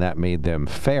districts, and that made them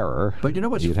fairer. But you know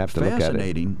what's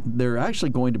fascinating? There are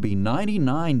actually going to be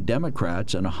 99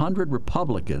 Democrats and 100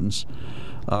 Republicans,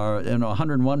 and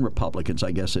 101 Republicans,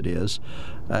 I guess it is,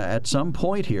 at some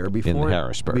point here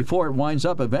before it winds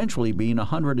up eventually being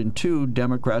 102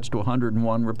 Democrats to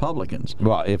 101 Republicans.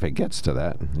 Well, if it gets to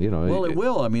that, Well, it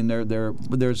will. I mean,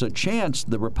 there's a chance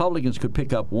the Republicans could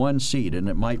pick up one seat, and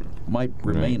it might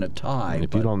remain a tie.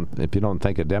 If you don't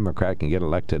think a Democrat can get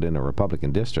elected in a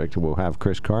Republican district, we'll have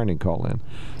Chris Carney call in.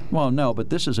 Well, no, but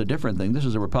this is a different thing. This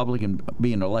is a Republican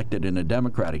being elected in a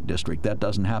Democratic district. That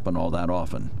doesn't happen all that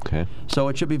often. Okay. So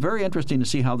it should be very interesting to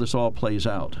see how this all plays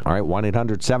out. All right,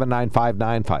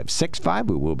 1-800-795-9565.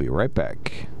 We will be right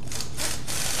back.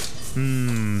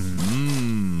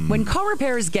 When car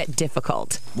repairs get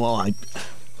difficult. Well, I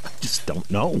just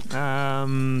don't know.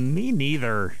 Me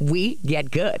neither. We get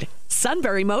good.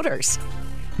 Sunbury Motors.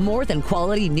 More than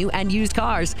quality new and used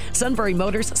cars, Sunbury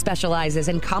Motors specializes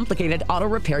in complicated auto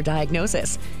repair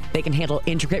diagnosis. They can handle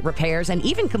intricate repairs and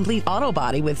even complete auto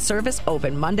body with service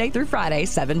open Monday through Friday,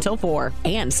 7 till 4.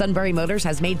 And Sunbury Motors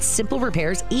has made simple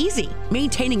repairs easy.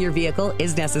 Maintaining your vehicle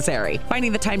is necessary.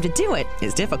 Finding the time to do it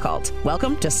is difficult.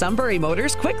 Welcome to Sunbury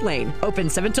Motors Quick Lane. Open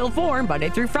 7 till 4, Monday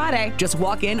through Friday. Just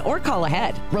walk in or call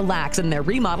ahead. Relax in their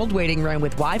remodeled waiting room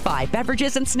with Wi-Fi,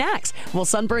 beverages, and snacks. While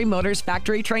Sunbury Motors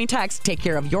factory trained techs take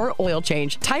care of your oil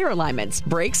change, tire alignments,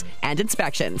 brakes, and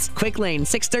inspections. Quick Lane,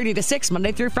 6:30 to 6,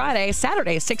 Monday through Friday,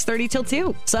 Saturday, 6:30 till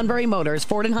 2. Sunbury Motors,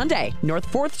 Ford and Hyundai, North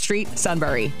 4th Street,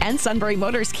 Sunbury. And Sunbury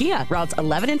Motors Kia, routes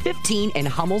 11 and 15 in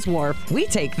Hummel's Wharf. We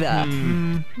take the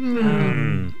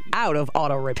out of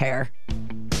auto repair.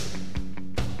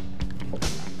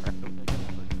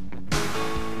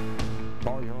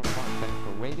 Paul, you're on the phone. Thanks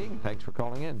for waiting. Thanks for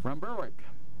calling in. From Berwick.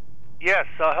 Yes,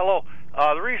 hello.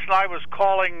 The reason I was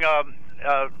calling,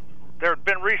 there had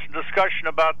been recent discussion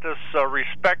about this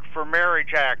Respect for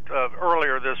Marriage Act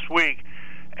earlier this week,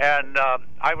 and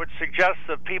I would suggest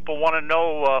that people want to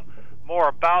know more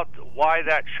about why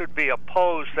that should be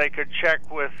opposed. They could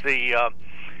check with the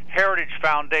Heritage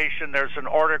Foundation. There's an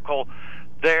article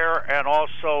there, and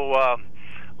also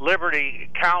Liberty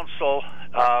Counsel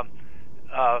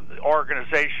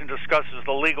organization discusses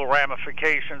the legal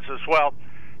ramifications as well.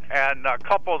 And a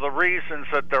couple of the reasons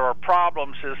that there are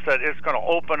problems is that it's going to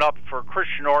open up for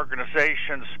Christian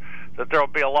organizations, that there will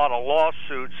be a lot of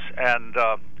lawsuits, and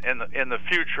in the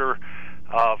future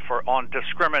on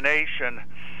discrimination,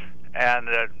 and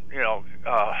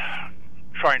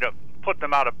trying to put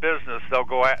them out of business. They'll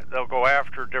go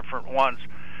after different ones,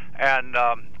 and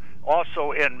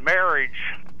also in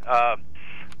marriage.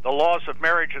 The laws of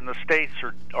marriage in the states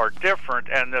are different,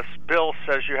 and this bill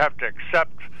says you have to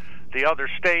accept the other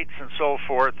states and so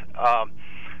forth.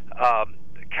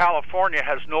 California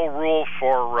has no rule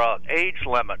for age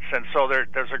limits, and so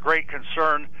there's a great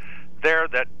concern there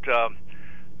that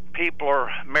people are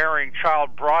marrying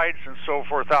child brides and so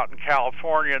forth out in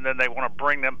California, and then they want to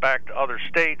bring them back to other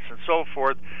states and so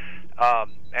forth.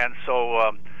 And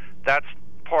so that's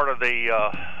part of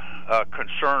the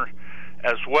concern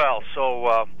as well.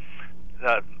 So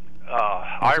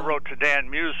I wrote to Dan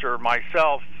Muser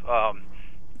myself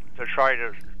to try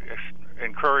to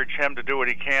encourage him to do what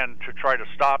he can to try to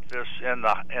stop this in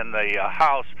the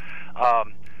House.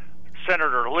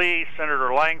 Senator Lee,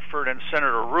 Senator Langford, and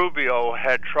Senator Rubio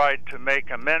had tried to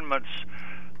make amendments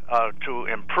to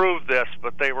improve this,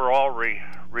 but they were all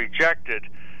rejected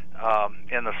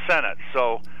in the Senate.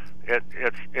 So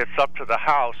it's up to the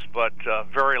House, but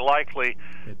very likely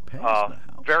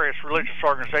various religious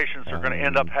organizations are going to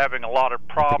end up having a lot of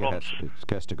problems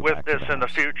with this in the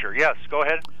future. Yes, go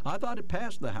ahead. I thought it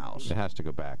passed the House. It has to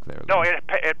go back there. No, it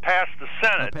passed the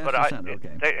Senate,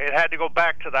 it had to go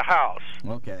back to the House.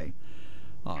 Okay.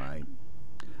 All right.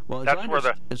 Well,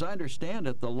 as I understand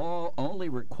it, the law only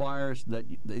requires that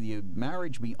the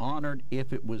marriage be honored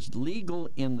if it was legal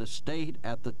in the state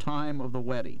at the time of the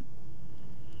wedding.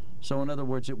 So, in other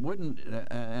words, it wouldn't,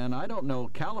 and I don't know,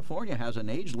 California has an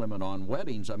age limit on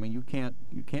weddings. I mean, you can't.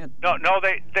 No,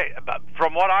 they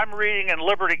from what I'm reading in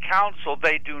Liberty Counsel,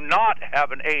 they do not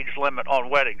have an age limit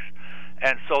on weddings,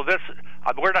 and so this,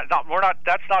 we're not.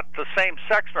 That's not the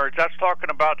same-sex marriage. That's talking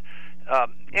about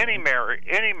any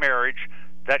marriage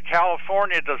that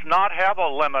California does not have a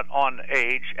limit on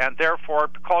age, and therefore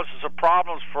it causes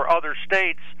problems for other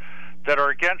states that are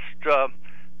against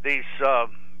these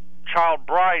child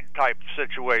bride type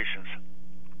situations.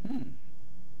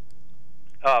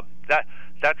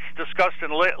 That's discussed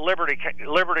in Liberty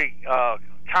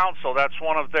Counsel. That's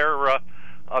one of their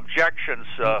objections.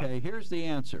 Okay, here's the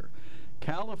answer.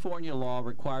 California law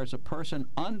requires a person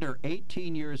under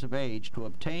 18 years of age to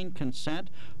obtain consent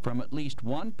from at least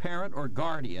one parent or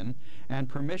guardian and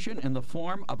permission in the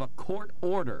form of a court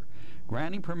order.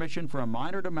 Granting permission for a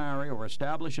minor to marry or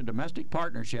establish a domestic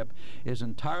partnership is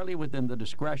entirely within the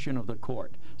discretion of the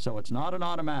court. So it's not an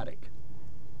automatic.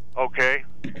 Okay.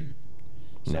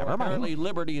 So Never apparently mind.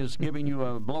 Liberty is giving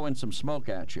you blowing some smoke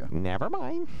at you. Never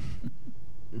mind.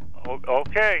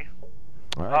 Okay.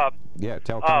 All right. Yeah,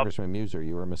 tell Congressman Muser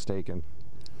you were mistaken.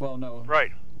 Well, no.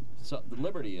 Right. So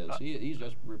Liberty is. He's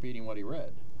just repeating what he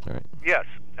read. All right. Yes.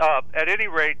 At any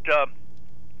rate,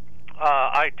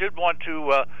 I did want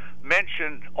to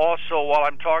mention also while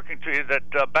I'm talking to you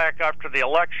that back after the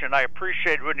election, I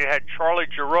appreciated when you had Charlie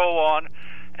Giroux on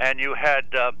and you had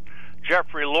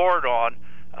Jeffrey Lord on.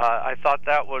 I thought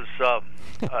that was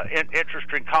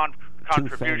interesting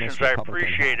contributions. I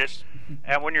appreciate it.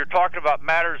 And when you're talking about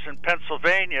matters in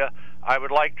Pennsylvania, I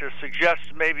would like to suggest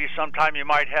maybe sometime you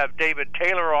might have David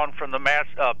Taylor on from the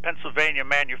Pennsylvania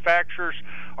Manufacturers,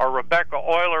 or Rebecca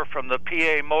Euler from the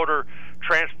PA Motor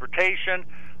Transportation,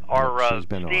 or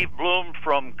Steve Bloom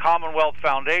from Commonwealth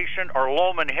Foundation, or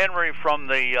Loman Henry from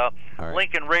the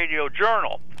Lincoln Radio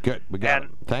Journal. Good. We got it.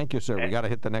 Thank you, sir. We got to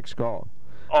hit the next call.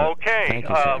 Okay. Thank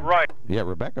you, sir. Right. Yeah,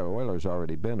 Rebecca Euler's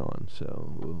already been on,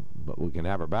 but we can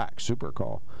have her back. Super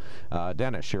call.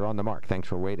 Dennis, you're on the mark. Thanks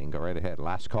for waiting. Go right ahead.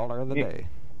 Last caller of the day.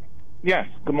 Yes,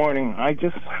 good morning. I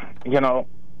just,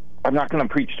 I'm not going to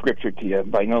preach scripture to you.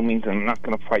 By no means, I'm not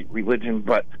going to fight religion,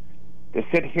 but to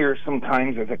sit here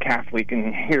sometimes as a Catholic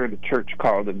and hear the church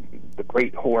called the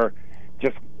great whore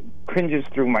just cringes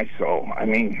through my soul. I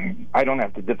mean, I don't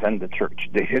have to defend the church.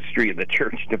 The history of the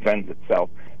church defends itself.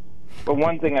 But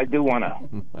one thing I do want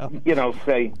to,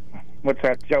 say, what's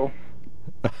that, Joe?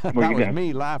 That was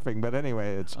me laughing, but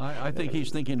anyway, it's. I think he's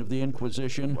thinking of the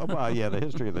Inquisition. Well, yeah, the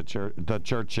history of the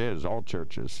church, all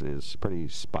churches, is pretty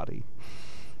spotty.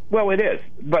 Well, it is,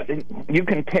 but you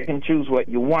can pick and choose what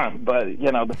you want. But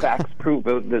the facts prove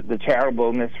the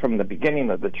charitableness from the beginning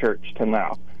of the church to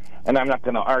now, and I'm not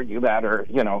going to argue that. Or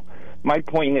my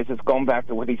point is, it's going back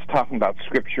to what he's talking about,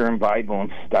 Scripture and Bible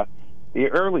and stuff. The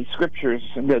early scriptures,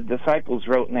 the disciples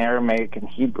wrote in Aramaic and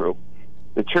Hebrew.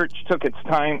 The church took its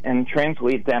time and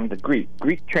translated them to Greek.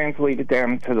 Greek translated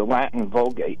them to the Latin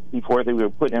Vulgate before they were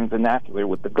put in vernacular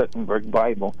with the Gutenberg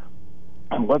Bible.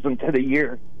 It wasn't until the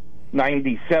year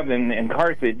 97 in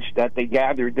Carthage that they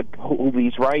gathered to pull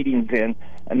these writings in,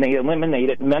 and they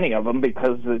eliminated many of them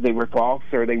because they were false,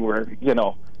 or they were,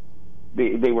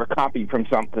 they were copied from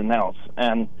something else.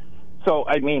 And so,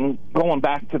 I mean, going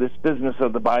back to this business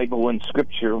of the Bible and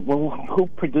Scripture, well, who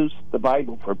produced the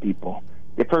Bible for people?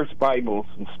 The first Bibles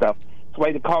and stuff. That's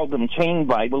why they called them chain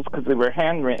Bibles, because they were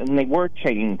handwritten. They were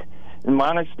chained in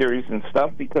monasteries and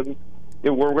stuff because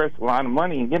they were worth a lot of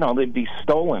money. They'd be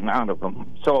stolen out of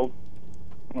them. So,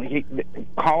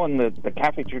 calling the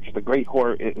Catholic Church the Great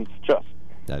Whore is just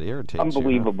that irritates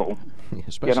unbelievable. You,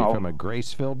 especially from a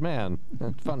grace-filled man.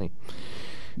 That's funny.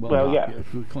 Well, yeah.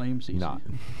 Who claims he's not?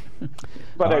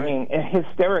 But I mean,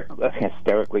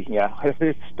 historically,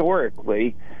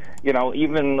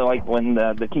 even like when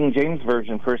the King James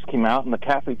Version first came out and the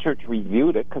Catholic Church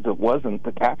reviewed it, because it wasn't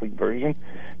the Catholic version,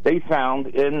 they found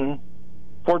in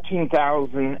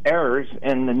 14,000 errors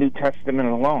in the New Testament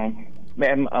alone.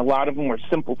 And a lot of them were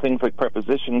simple things like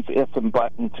prepositions, if and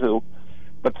but and to,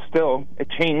 but still, it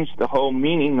changed the whole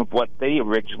meaning of what they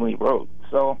originally wrote.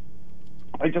 So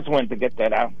I just wanted to get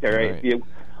that out there. Right. If you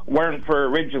weren't for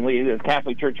originally the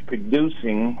Catholic Church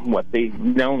producing what they've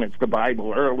known as the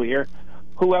Bible earlier,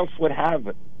 who else would have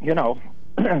it?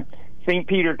 St.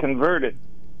 Peter converted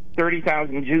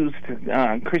 30,000 Jews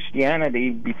to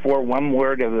Christianity before one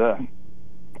word of the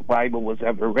Bible was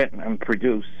ever written and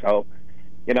produced. So,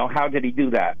 how did he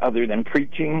do that other than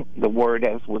preaching the word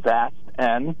as was asked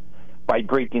and by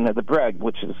breaking of the bread,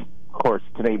 which is, of course,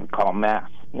 today we call Mass,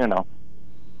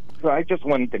 So I just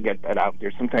wanted to get that out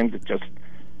there. Sometimes it's just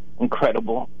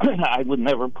incredible. I would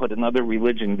never put another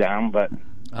religion down, but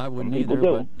I wouldn't either,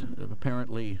 but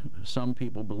apparently some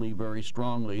people believe very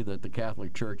strongly that the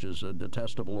Catholic Church is a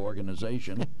detestable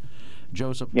organization.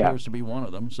 Joseph appears to be one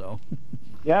of them, so.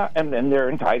 Yeah, and they're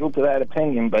entitled to that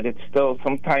opinion, but it's still,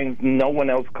 sometimes no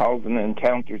one else calls and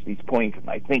encounters these points, and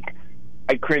I think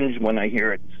I cringe when I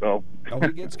hear it, so. He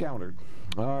gets countered.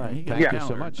 All right. Thank you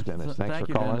so much, Dennis. Thanks for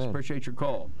calling Dennis. in. Appreciate your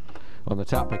call. On the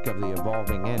topic of the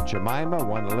evolving Aunt Jemima,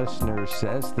 one listener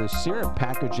says the syrup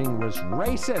packaging was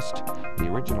racist. The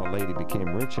original lady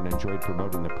became rich and enjoyed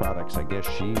promoting the products. I guess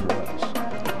she was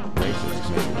racist,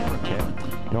 maybe for Kevin.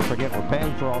 Don't forget, we're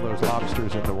paying for all those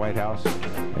lobsters at the White House.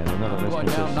 And another I'm going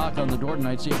down, knock on the door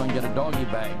tonight, see if I can get a doggy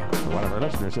bag. One of our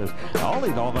listeners says, I'll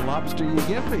eat all the lobster you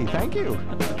give me. Thank you.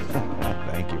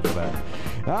 Thank you for that.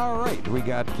 All right, we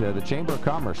got the Chamber of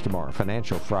Commerce tomorrow,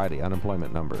 Financial Friday,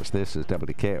 unemployment numbers. This is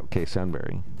WKOK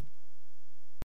Sunbury.